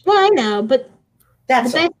much. Well, I know, but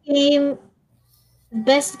That's all. the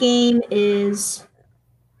best game is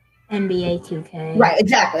NBA 2K. Right,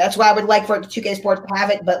 exactly. That's why I would like for 2K Sports to have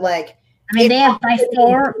it, but I mean, they by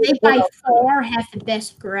far have the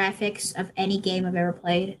best graphics of any game I've ever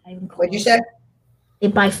played. What'd you say? They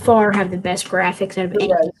by far have the best graphics out of any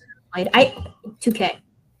game I've played. 2K.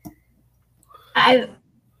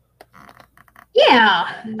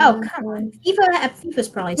 Yeah. Oh, come on. FIFA's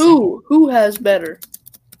probably second. Who has better?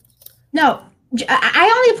 No, I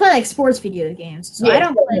only play sports video games, so I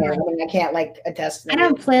don't play. I can't attest. I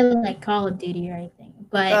don't play Call of Duty or anything,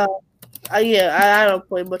 but I don't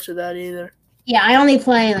play much of that either. Yeah, I only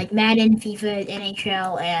play Madden, FIFA,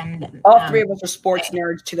 NHL, and all three of us are sports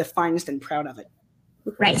nerds to the finest and proud of it.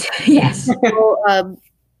 Right. Yes. Well,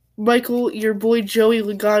 Michael, your boy Joey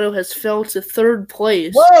Logano has fell to third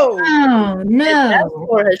place. Whoa! Oh no!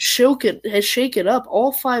 And has shaken up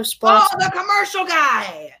all 5 spots. Oh, the commercial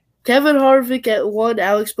guy! Kevin Harvick at 1,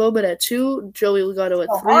 Alex Bowman at 2, Joey Logano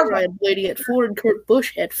at 3, Ryan Blaney at 4, and Kurt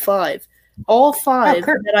Busch at 5. All 5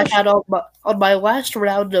 that I had on my last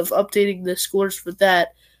round of updating the scores for that,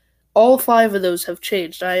 all 5 of those have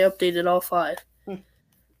changed. I updated all 5.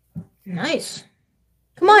 Nice.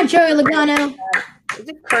 Come on, Joey Logano.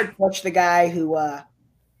 Isn't Kurt Busch the guy who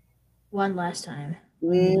won last time?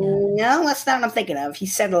 No, that's not what I'm thinking of. He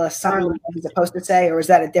said something he's supposed to say, or is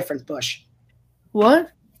that a different Busch?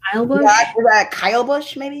 What? Kyle Busch? Yeah, was that Kyle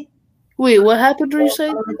Busch, maybe? Wait, what happened? Were you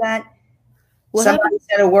saying that? Somebody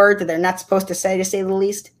said a word that they're not supposed to say the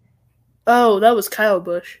least. Oh, that was Kyle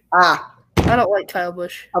Busch. I don't like Kyle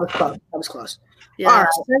Busch. I was close. Yeah,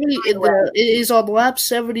 it is on lap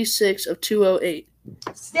 76 of 208.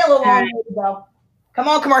 Still a long way to go. Come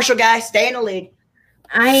on, commercial guy, stay in the lead.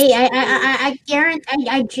 I guarantee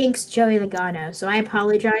I jinxed Joey Logano, so I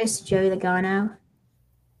apologize to Joey Logano.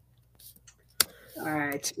 All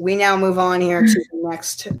right, we now move on here to the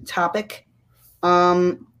next topic.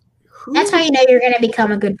 That's how you know you're going to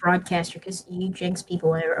become a good broadcaster, because you jinx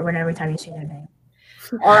people every time you see their name.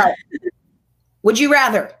 All right. Would you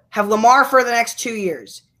rather have Lamar for the next 2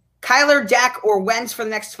 years, Kyler, Dak, or Wentz for the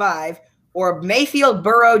next 5, or Mayfield,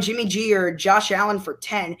 Burrow, Jimmy G, or Josh Allen for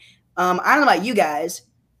 10? I don't know about you guys,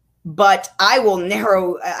 but I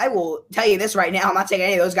will tell you this right now. I'm not taking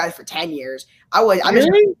any of those guys for 10 years. I'm just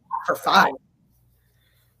going for 5.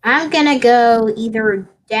 I'm going to go either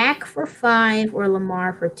Dak for 5 or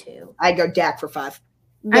Lamar for 2. I'd go Dak for 5.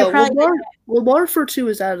 No, Lamar for 2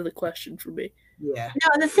 is out of the question for me. Yeah. No,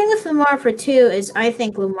 the thing with Lamar for 2 is I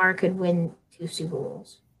think Lamar could win 2 Super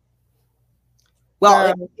Bowls.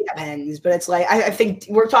 Well, it depends, but it's I think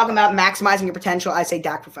we're talking about maximizing your potential. I say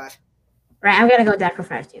Dak for 5. Right, I'm going to go Dak for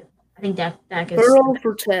 5 too. I think Dak is... Burrow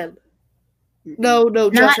for 10. No,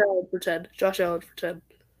 Josh Allen for 10. Josh Allen for 10.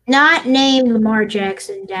 Not named Lamar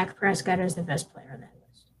Jackson, Dak Prescott is the best player on that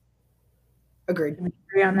list. Agreed. Can we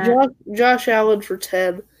agree on that? Josh Allen for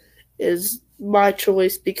 10 is my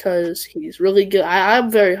choice because he's really good. I'm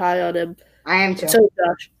very high on him. I am too. So,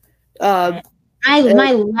 Josh.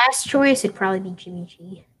 My last choice would probably be Jimmy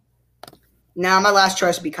G. No, my last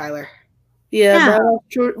choice would be Kyler. Yeah,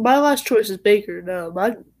 my last choice is Baker.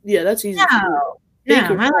 That's easy.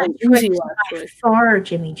 No, my last choice is by far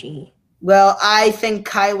Jimmy G. Well, I think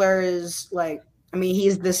Kyler is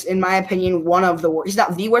he's this, in my opinion, one of the worst. He's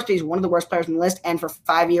not the worst, but he's one of the worst players on the list. And for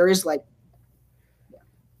 5 years,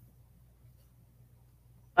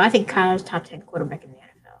 I think Kyler's top 10 quarterback in the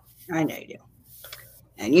NFL. I know you do.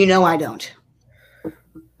 And you know I don't.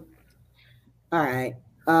 All right.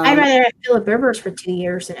 I'd rather have Phillip Rivers for 2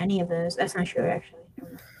 years than any of those. That's not true, actually.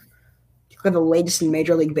 Look at the latest in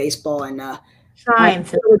Major League Baseball, and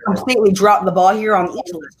completely dropped the ball here on each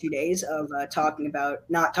of the last 2 days of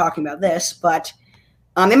not talking about this. But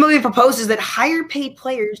MLB proposes that higher paid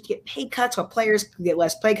players get pay cuts while players get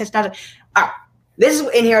less pay cuts. This is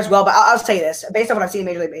in here as well, but I'll say this. Based on what I've seen in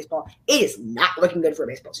Major League Baseball, it is not looking good for a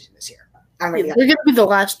baseball season this year. They're going to be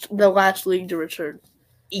the last league to return.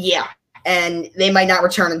 Yeah, and they might not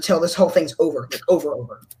return until this whole thing's over.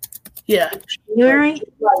 Over. Yeah. January?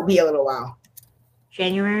 It'll be a little while.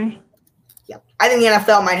 January? Yeah. I think the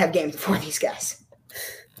NFL might have games before these guys.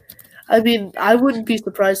 I mean, I wouldn't be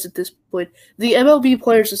surprised at this point. The MLB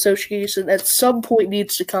Players Association at some point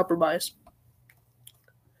needs to compromise.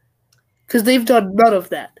 Because they've done none of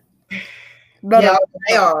that.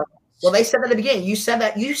 They are. Well, they said at the beginning. You said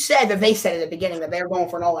that they said at the beginning that they were going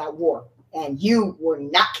for an all-out war, and you were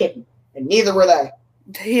not kidding, and neither were they.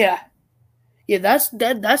 Yeah.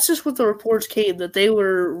 That's just what the reports came, that they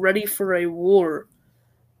were ready for a war.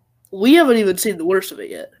 We haven't even seen the worst of it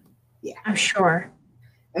yet. Yeah, I'm sure.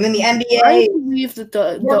 And then the NBA. I believe that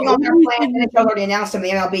the NHL already announced them.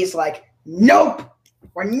 The MLB is like, nope,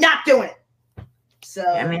 we're not doing it. So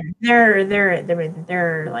I mean, they're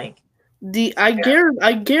like I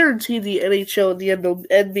guarantee the NHL and the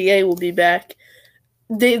NBA will be back.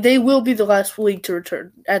 They will be the last league to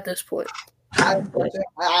return at this point.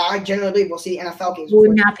 I generally believe we'll see NFL games.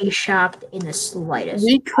 Would not be shocked in the slightest.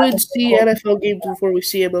 We could see NFL games before we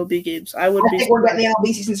see MLB games. I think we're getting the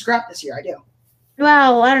MLB season scrapped this year. I do.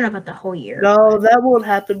 Well, I don't know about the whole year. No, that won't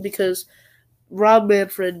happen because Rob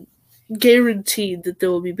Manfred guaranteed that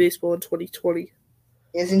there will be baseball in 2020.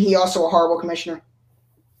 Isn't he also a horrible commissioner?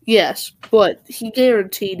 Yes, but he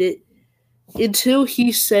guaranteed it until he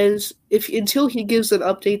gives an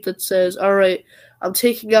update that says, all right, I'm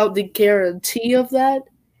taking out the guarantee of that.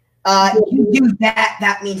 You do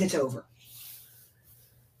that means it's over.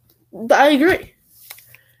 I agree.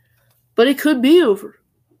 But it could be over.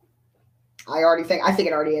 I think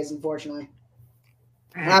it already is, unfortunately.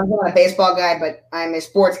 And I'm not a baseball guy, but I'm a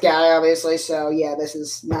sports guy, obviously, so yeah, this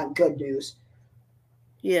is not good news.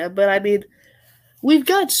 Yeah, but I mean, we've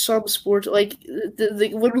got some sports, like, when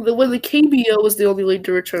the KBO was the only league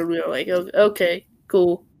to return, we were like, okay,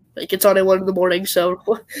 cool. Like, it's on at 1 in the morning, so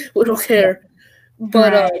we don't care.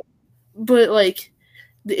 But like,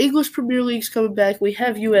 the English Premier League's coming back. We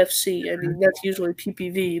have UFC. I mean, that's usually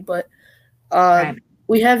PPV, but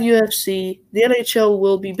we have UFC. The NHL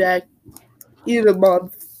will be back in a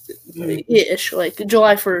month-ish. Like,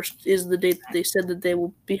 July 1st is the date that they said that they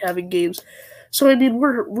will be having games. So, I mean,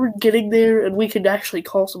 we're getting there, and we can actually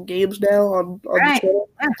call some games now on the channel.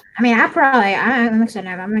 I mean, I'm excited.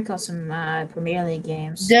 I'm going to call some Premier League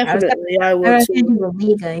games. Definitely, I will. I was going to do a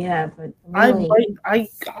Liga, yeah, but I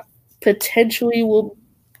potentially will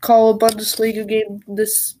call a Bundesliga game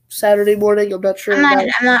this Saturday morning. I'm not sure.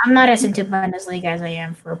 I'm not as into Bundesliga as I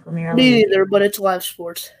am for Premier League. Me neither, but it's live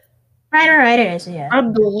sports. Right, it is, yeah.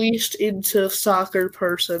 I'm the least into soccer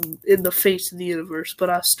person in the face of the universe, but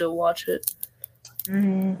I still watch it.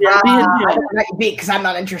 Mm-hmm. I don't know because I'm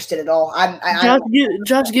not interested at all.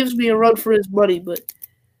 Josh gives me a run for his money,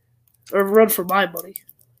 or a run for my money.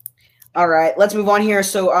 All right, let's move on here.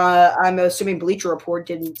 So I'm assuming Bleacher Report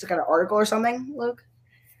did some kind of article or something, Luke?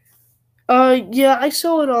 Yeah, I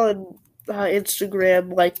saw it on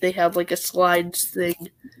Instagram. Like, they have like a slides thing.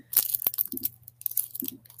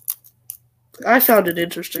 I found it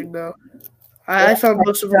interesting though. I found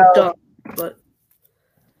most of it dumb, but.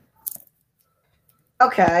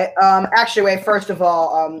 Okay. Actually, wait. First of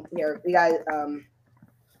all, here we guys,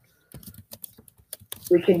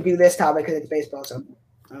 we can do this topic because it's baseball. So,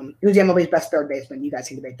 who's the MLB's best third baseman? You guys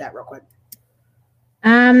can debate that real quick.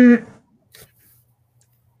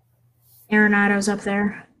 Arenado's up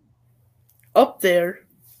there. Up there,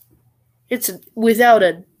 it's without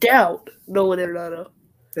a doubt Nolan Arenado.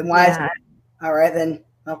 Then why? Yeah. All right, then.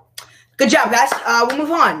 Well, good job, guys. We'll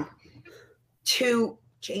move on to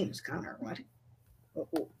James Conner. What?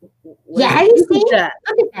 Yeah, have you seen that?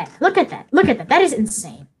 Look at that. That is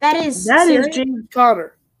insane. That is James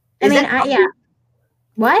Conner. Yeah.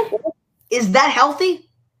 What? Is that healthy?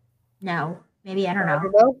 No, maybe I don't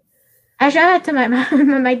know. I showed it to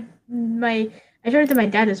I showed it to my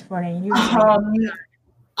dad this morning. And he was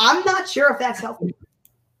I'm not sure if that's healthy.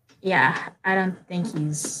 Yeah, I don't think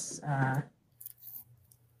he's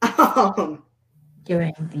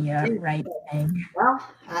doing the right thing. Well,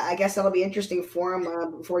 I guess that'll be interesting for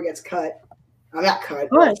him before he gets cut. I'm not cut.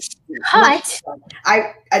 What? Cut?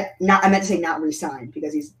 I meant to say not re-signed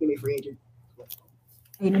because he's gonna be a free agent.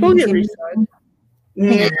 He'll get re-signed.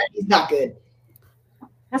 He's not good.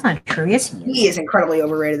 That's not true. Yes, he is incredibly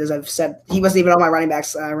overrated, as I've said. He wasn't even on my running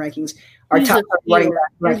backs rankings. Our top running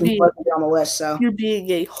back rankings wasn't on the list. So you're being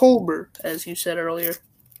a homer, as you said earlier.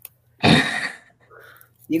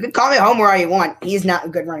 You can call me a homer all you want. He's not a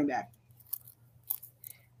good running back.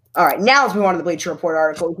 All right, now let's move on to the Bleacher Report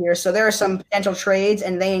article here. So there are some potential trades,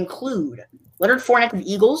 and they include Leonard Fournette to the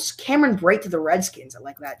Eagles, Cameron Brate to the Redskins. I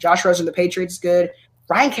like that. Josh Rosen to the Patriots is good.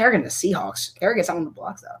 Ryan Kerrigan to the Seahawks. Kerrigan's on the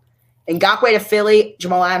blocks, though. Ngakoue to Philly,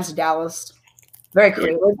 Jamal Adams to Dallas. Very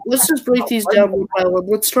creative. Let's just break these down one by one.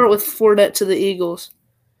 Let's start with Fournette to the Eagles.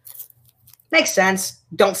 Makes sense.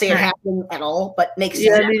 Don't see it Right. happen at all, but makes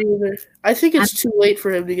Yeah, sense. I mean, either. I think it's too late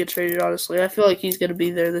for him to get traded, honestly. I feel like he's going to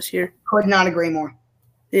be there this year. Could not agree more.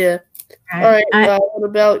 Yeah. All right. What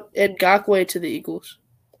about Ngakoue to the Eagles?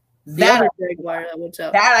 The That other Jaguar that went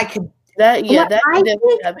out. I could. That Well, could I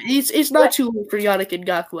definitely happen. It's not too late for Yannick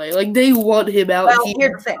Ngakoue. Like, they want him out. Well,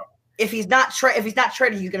 here's the thing: if he's not traded,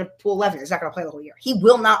 he's going to pull 11. He's not going to play the whole year. He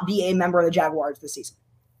will not be a member of the Jaguars this season.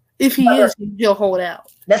 If he is, he'll hold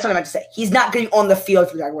out. That's what I meant to say. He's not getting on the field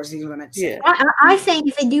for the Jaguars. Is what I meant to say. Yeah. I think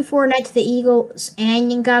if they do Fournette to the Eagles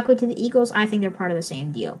and Ngakoue to the Eagles, I think they're part of the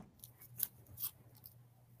same deal.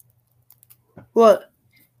 What?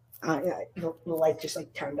 Yeah, the light just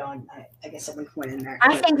like turned on. I guess someone went in there.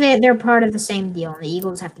 I think that they're part of the same deal, and the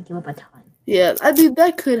Eagles have to give up a ton. Yeah, I mean,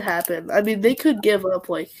 that could happen. I mean, they could give up,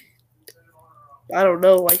 like, I don't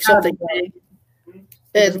know, like something big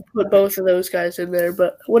and put both of those guys in there.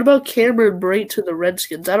 But what about Cameron Brate to the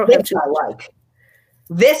Redskins? I don't have This to. I like.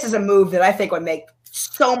 This is a move that I think would make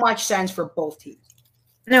so much sense for both teams.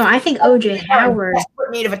 No, I think OJ Howard.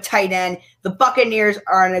 Desperate need of a tight end. The Buccaneers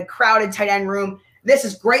are in a crowded tight end room. This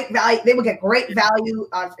is great value. They would get great value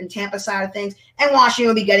in Tampa side of things, and Washington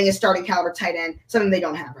will be getting a starting caliber tight end, something they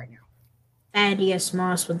don't have right now. Thaddeus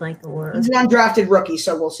Moss would like the word. He's an undrafted rookie,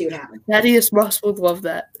 so we'll see what happens. Thaddeus Moss would love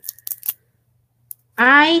that.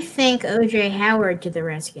 I think OJ Howard to the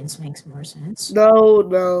Redskins makes more sense.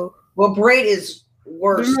 No. Well, Brate is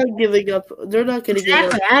worse. They're not giving up. They're not going to give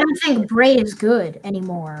Exactly. up. I don't think Brate is good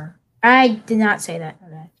anymore. I did not say that.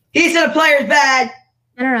 Okay. He said a player's bad.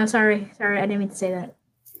 No. Sorry. I didn't mean to say that.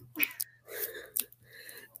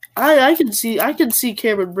 I can see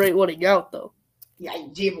Cameron Brate wanting out though. Yeah,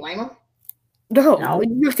 do you blame him? No, No.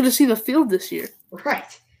 you're not going to see the field this year.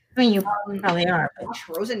 Right. I mean, you probably are. But Josh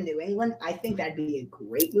Rosen, New England. I think that'd be a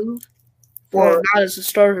great move. Well, not as a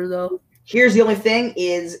starter though. Here's the only thing: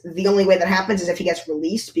 is the only way that happens is if he gets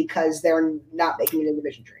released because they're not making it a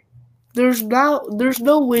division trade. There's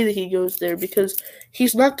no way that he goes there because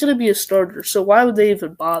he's not going to be a starter. So why would they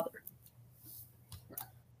even bother?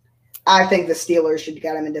 I think the Steelers should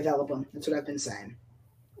get him and develop him. That's what I've been saying.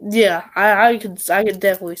 Yeah, I can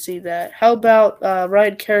definitely see that. How about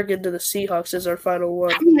Ryan Kerrigan to the Seahawks as our final one,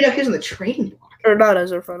 I don't even know if he's on the trading block. or not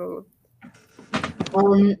as our final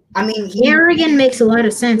one? I mean, Kerrigan makes a lot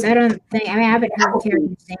of sense. I haven't heard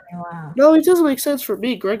Kerrigan's name in a while. No, it doesn't make sense for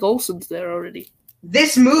me. Greg Olson's there already.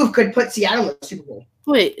 this move could put Seattle in the Super Bowl.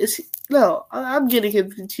 Wait, is he? No, I'm getting him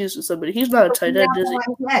confused with somebody. He's not a tight end, is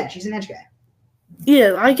he? He's an edge guy.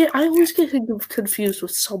 Yeah, I always get him confused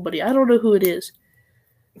with somebody. I don't know who it is.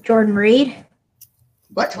 Jordan Reed?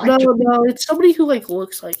 But No, it's somebody who like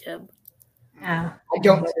looks like him. Oh. I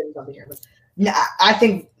don't know who's over here. But no, I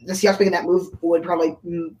think the Seahawks making that move would probably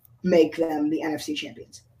make them the NFC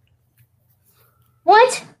champions.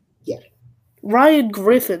 What? Ryan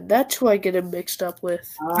Griffin, that's who I get him mixed up with.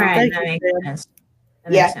 Right, thank that you, makes man. sense.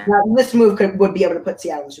 That makes sense. Now, this move would be able to put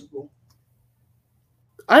Seattle in the Super Bowl.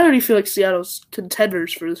 I already feel like Seattle's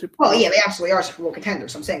contenders for the Super Bowl. Well, yeah, they absolutely are Super Bowl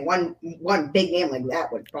contenders. So I'm saying one big name like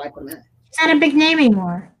that would probably put them in. He's not a big name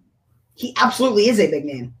anymore. He absolutely is a big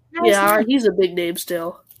name. No, he's Yeah, not. he's a big name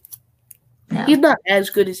still. No. He's not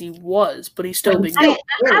as good as he was, but he's still a big name.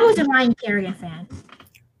 I was a Ryan Kerrigan fan.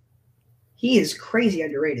 He is crazy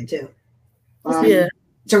underrated too. Yeah.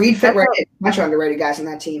 So he'd fit right in. Bunch of underrated guys on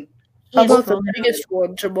that team. How He is about the so good. biggest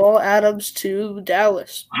one, Jamal Adams to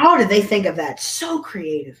Dallas? How did they think of that? So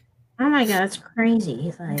creative. Oh my god, that's crazy.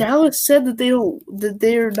 He's like, Dallas said that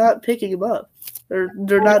they're not picking him up. They're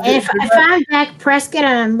not. if I'm Dak Prescott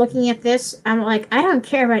and I'm looking at this, I'm like, I don't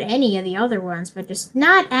care about any of the other ones, but just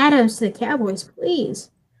not Adams to the Cowboys, please.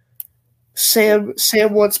 Sam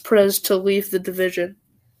wants Prez to leave the division.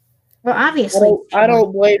 Well, obviously, I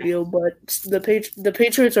don't blame you, but the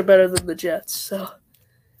Patriots are better than the Jets. So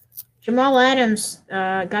Jamal Adams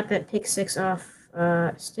got that pick six off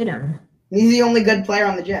Stidham. He's the only good player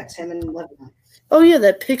on the Jets. Him and Le'Veon. oh yeah,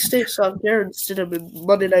 that pick six off Darren Stidham in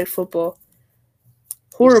Monday Night Football.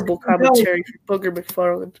 Horrible commentary from Booger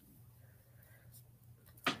McFarland.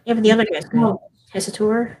 Yeah, but the other guys,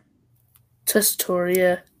 Tessitore. Tessitore,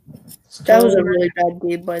 yeah. That was a really bad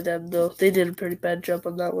game by them, though. They did a pretty bad job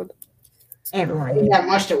on that one. I Everyone. didn't have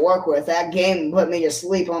much to work with. That game put me to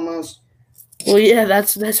sleep almost. Well, yeah,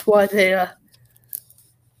 that's why they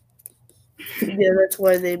that's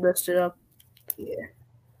why they messed it up. Yeah.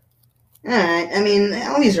 All right. I mean,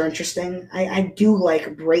 all these are interesting. I do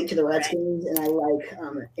like Brate to the Redskins, and I like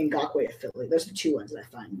Ngakoue to Philly. Those are the two ones that I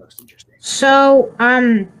find most interesting. So,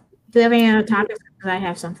 do you have any other topics? Because I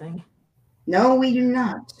have something. No, we do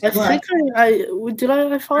not. I think I thought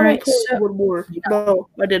I Alright, told so- one more. No,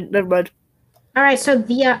 I didn't. Never mind. All right, so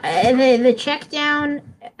the check down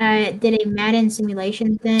did a Madden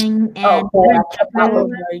simulation thing, and Oh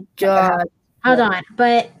my god. hold on,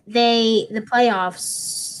 but the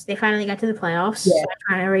playoffs, they finally got to the playoffs. Yeah. So I'm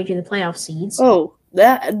trying to read you the playoff seeds. Oh,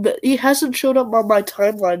 he hasn't showed up on my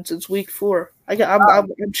timeline since week 4.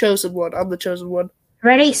 I'm chosen one. I'm the chosen one.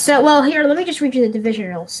 Ready? So, well, here, let me just read you the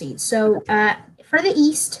divisional seeds. So, for the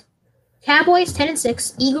East, Cowboys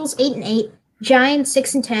 10-6, Eagles 8-8, Giants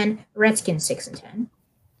 6-10, Redskins 6-10.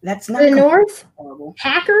 That's For not the North, horrible.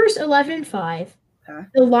 Packers 11-5. Okay.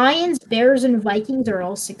 The Lions, Bears, and Vikings are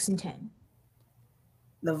all 6-10.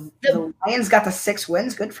 The Lions got the 6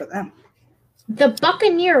 wins. Good for them. The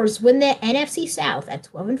Buccaneers win the NFC South at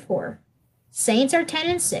 12-4. Saints are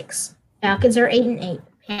 10-6. Falcons are 8-8.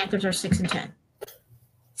 Panthers are 6-10.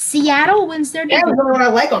 Seattle wins their Yeah, division. we're going to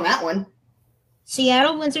like on that one.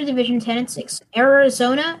 Seattle wins their division 10-6.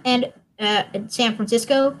 Arizona and San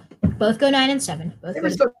Francisco both go 9-7. Both They go were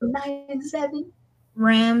still 9-7.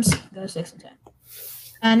 Rams go 6-10.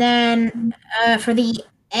 And then for the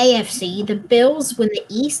AFC, the Bills win the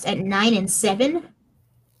East at 9-7.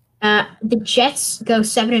 The Jets go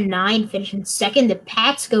 7-9, finishing second. The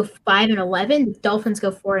Pats go 5-11. The Dolphins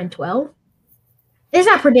go 4-12. This is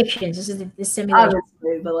not predictions. This is the simulation.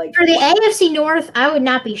 Obviously, but like For the AFC North, I would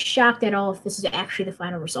not be shocked at all if this is actually the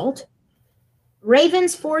final result.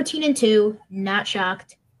 Ravens 14-2, not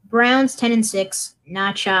shocked. Browns 10-6,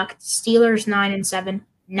 not shocked. Steelers 9-7,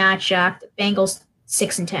 not shocked. Bengals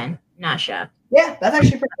 6-10, not shocked. yeah, that's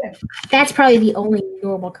actually pretty good. That's probably the only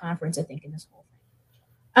normal conference I think in this whole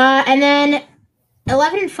thing. And then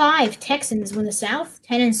 11-5 Texans win the South.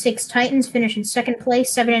 10-6 Titans finish in second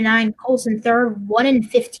place. 7-9 Colts in third.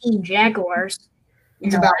 1-15 Jaguars.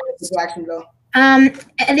 It's about Jacksonville. And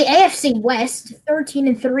the AFC West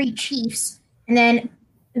 13-3 Chiefs, and then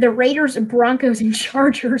the Raiders, Broncos, and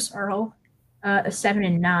Chargers are all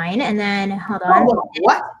 7-9. And then hold on,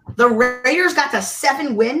 What? The Raiders got to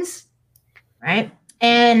 7 wins. right?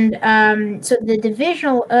 And so the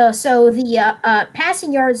divisional,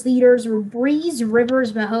 passing yards leaders were Breeze,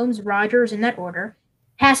 Rivers, Mahomes, Rodgers in that order.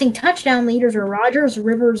 Passing touchdown leaders were Rodgers,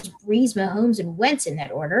 Rivers, Breeze, Mahomes, and Wentz in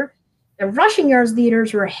that order. The rushing yards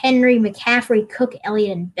leaders were Henry, McCaffrey, Cook,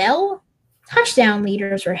 Elliott, and Bell. Touchdown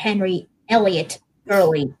leaders were Henry, Elliott,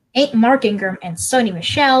 Gurley, Mark Ingram, and Sony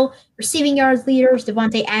Michel. Receiving yards leaders,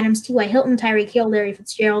 Devontae Adams, T.Y. Hilton, Tyreek Hill, Larry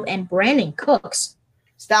Fitzgerald, and Brandon Cooks.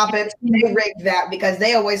 Stop it. They rigged that because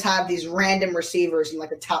they always have these random receivers in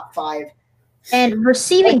like the top 5. And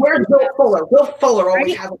receiving Like, where's Will Fuller? Will Fuller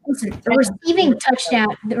always has the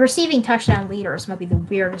receiving touchdown leaders might be the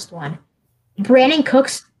weirdest one. Brandon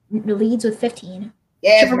Cooks leads with 15.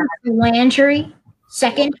 yeah, Jarvis Landry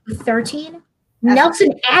second with 13.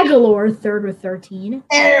 Nelson Aguilar third with 13.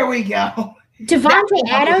 there we go. Devontae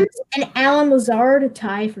Adams and Alan Lazard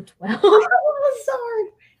tie for 12. Oh, sorry.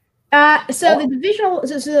 So the divisional,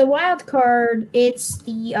 so the wild card, it's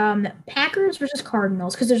the Packers versus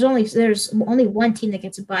Cardinals because there's only one team that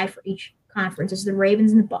gets a bye for each conference. It's the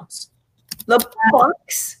Ravens and the Bucks. The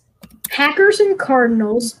Bucks. Packers and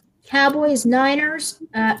Cardinals, Cowboys, Niners,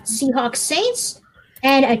 Seahawks, Saints,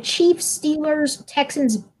 and a Chiefs, Steelers,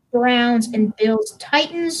 Texans, Browns, and Bills,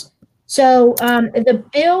 Titans. So the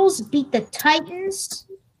Bills beat the Titans.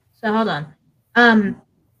 So hold on.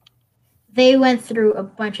 They went through a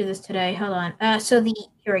bunch of this today. Hold on.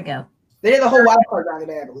 Here we go. They did the whole wild card round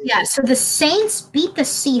today, I believe. Yeah, so the Saints beat the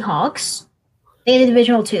Seahawks. They had a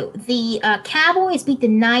divisional 2. The Cowboys beat the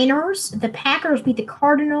Niners. The Packers beat the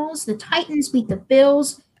Cardinals. The Titans beat the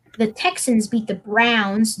Bills. The Texans beat the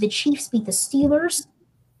Browns. The Chiefs beat the Steelers.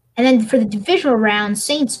 And then for the divisional round,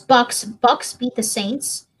 Saints, Bucks. Bucks beat the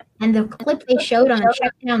Saints. And the clip they showed on the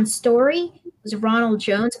check down story was Ronald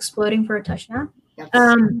Jones exploding for a touchdown. That's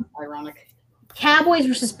ironic. Cowboys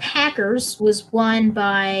versus Packers was won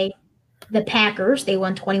by the Packers. They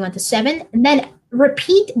won 21-7. And then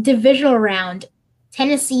repeat divisional round,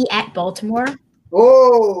 Tennessee at Baltimore.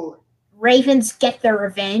 Oh, Ravens get their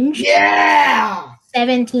revenge. yeah.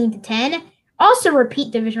 17-10. Also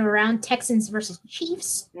repeat divisional round, Texans versus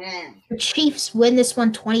Chiefs. Man. The Chiefs win this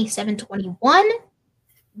one 27-21.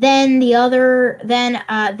 Then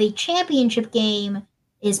the championship game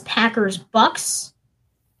is Packers Bucks.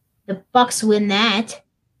 The Bucks win that.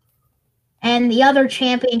 And the other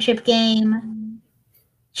championship game,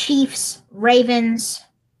 Chiefs Ravens,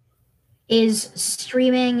 is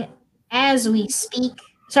streaming as we speak.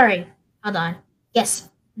 Sorry, hold on. Yes,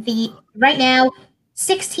 right now,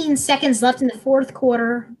 16 seconds left in the fourth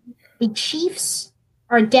quarter. The Chiefs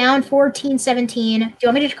are down 14-17. Do you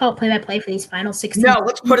want me to call play-by-play for these final 16? No,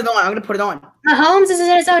 let's put it on. I'm going to put it on. Mahomes is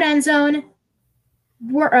in his own end zone.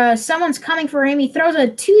 someone's coming for him. He throws a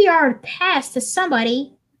 2-yard pass to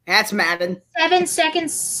somebody. That's Madden. 7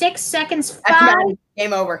 seconds, 6 seconds, That's 5, Madden.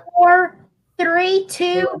 Game over. 4, 3,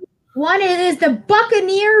 2, 1. It is the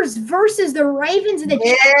Buccaneers versus the Ravens in the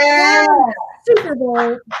Super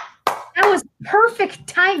Bowl. That was perfect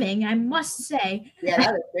timing, I must say. Yeah,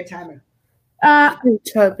 that was great timing. Great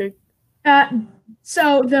timing.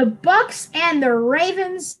 So the Bucks and the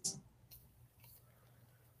Ravens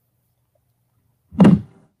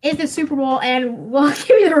is the Super Bowl, and we'll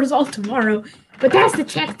give you the result tomorrow. But that's the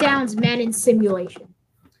checkdowns Madden simulation.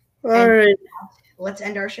 All right. Let's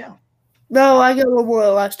end our show. No, I got one more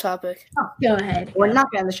last topic. Go ahead. We're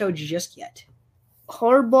not going to end the show just yet.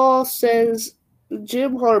 Harbaugh says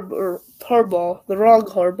Harbaugh, the wrong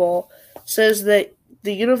Harbaugh, says that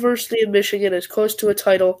the University of Michigan is close to a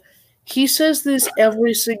title. He says this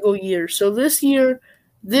every single year. So this year,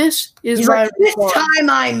 this is He's my like, this response. time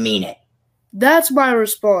I mean it. That's my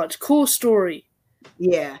response. Cool story.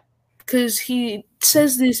 Yeah. Because he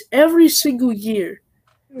says this every single year.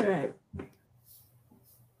 Right.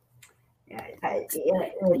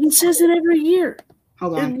 He says it every year.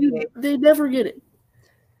 Hold on. And they never get it.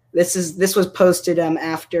 This was posted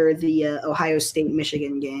after the Ohio State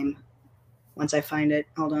Michigan game. Once I find it,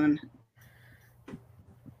 hold on.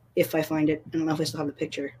 If I find it, I don't know if I still have the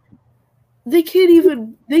picture. They can't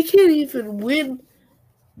even win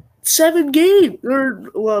 7 games.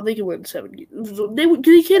 Well, they can win 7 games.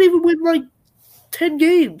 They can't even win like 10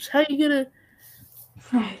 games. How are you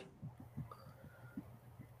gonna?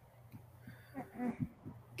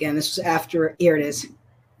 Again, this was after. Here it is.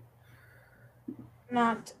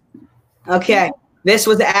 Not Okay, this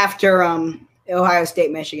was after Ohio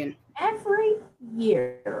State Michigan. every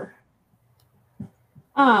year.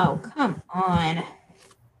 Oh, come on.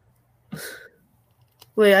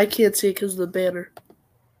 Wait, I can't see it because of the banner.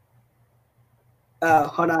 Oh,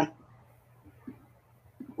 hold on.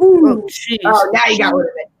 Oh, Ooh. jeez. Oh, now you got rid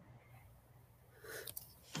of it.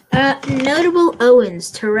 Notable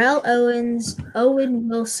Owens. Terrell Owens, Owen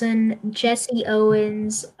Wilson, Jesse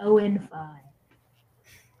Owens, Owen 5.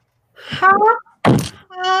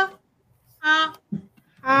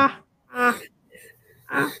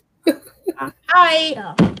 Hi.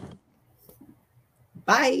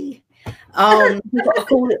 Bye. 0-5.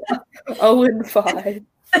 Owen 5.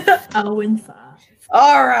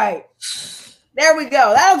 All right. There we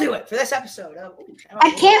go. That'll do it for this episode.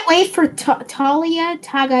 I can't wait for Talia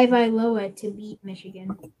Tagovailoa to beat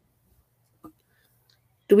Michigan.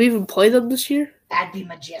 Do we even play them this year? That'd be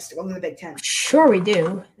majestic. We'll do the Big Ten. Sure we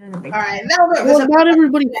do. All right. That'll do it. Well, not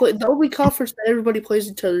everybody play. The only conference that everybody plays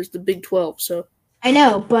each other is the Big 12. So I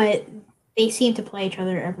know, but they seem to play each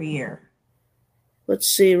other every year. let's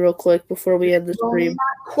see real quick before we end the stream.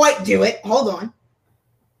 Not quite do it. Hold on.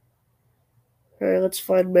 All right, let's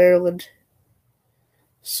find Maryland.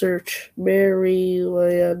 Search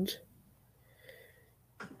Maryland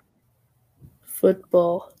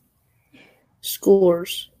football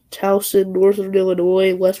scores. Towson, Northern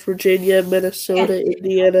Illinois, West Virginia, Minnesota,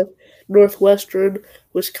 Indiana, Northwestern,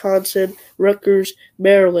 Wisconsin, Rutgers,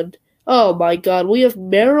 Maryland. Oh my God, we have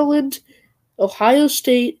Maryland, Ohio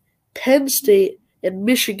State, Penn State, and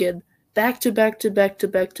Michigan back to back to back to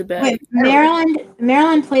back to back. Wait,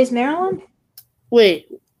 Maryland plays Maryland? Wait,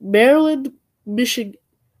 Maryland, Michigan.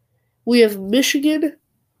 We have Michigan,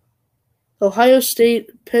 Ohio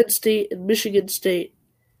State, Penn State, and Michigan State.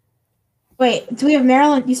 Wait, do we have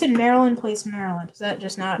Maryland? You said Maryland plays Maryland. Is that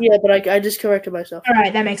just not? Yeah, but I just corrected myself. All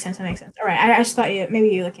right, that makes sense. All right, I just thought maybe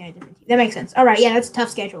you're looking at a different team. That makes sense. All right, yeah, that's a tough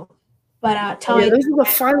schedule. But Yeah, Talia those are the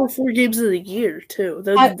final 4 games of the year, too.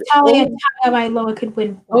 Tagovailoa could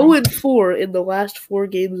win 1. 0-4 in the last 4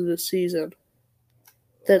 games of the season.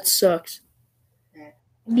 That sucks.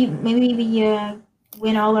 Maybe we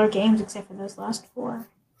win all our games except for those last 4.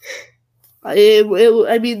 I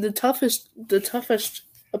mean, the toughest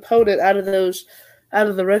opponent out of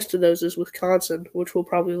the rest of those is Wisconsin, which we'll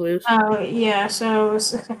probably lose. Oh yeah, so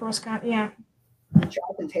except for Wisconsin, yeah.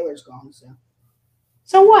 Jonathan Taylor's gone, so.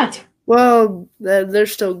 So what? Well, they're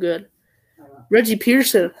still good. Reggie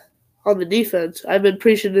Pearson on the defense. I've been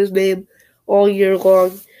preaching his name all year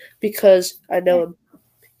long because I know him.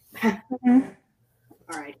 Mm-hmm.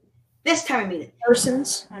 All right. This time I mean it.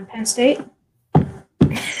 Persons on Penn State.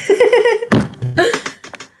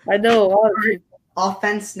 I know a lot of people.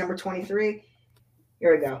 Offense number 23.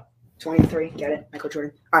 Here we go. 23. Get it? Michael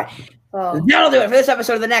Jordan. All right. Oh, That'll do it for this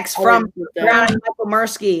episode of The Next. From Brown Brown and Michael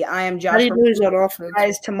Mursky, I am How Josh. do you lose on offense?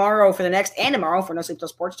 Guys, tomorrow for The Next and tomorrow for No Sleep Till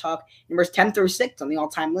Sports Talk. Numbers 10 through 6 on the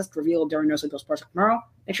all-time list revealed during No Sleep Till Sports Talk tomorrow.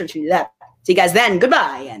 Make sure to tune to that. See you guys then.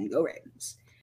 Goodbye and go Ravens.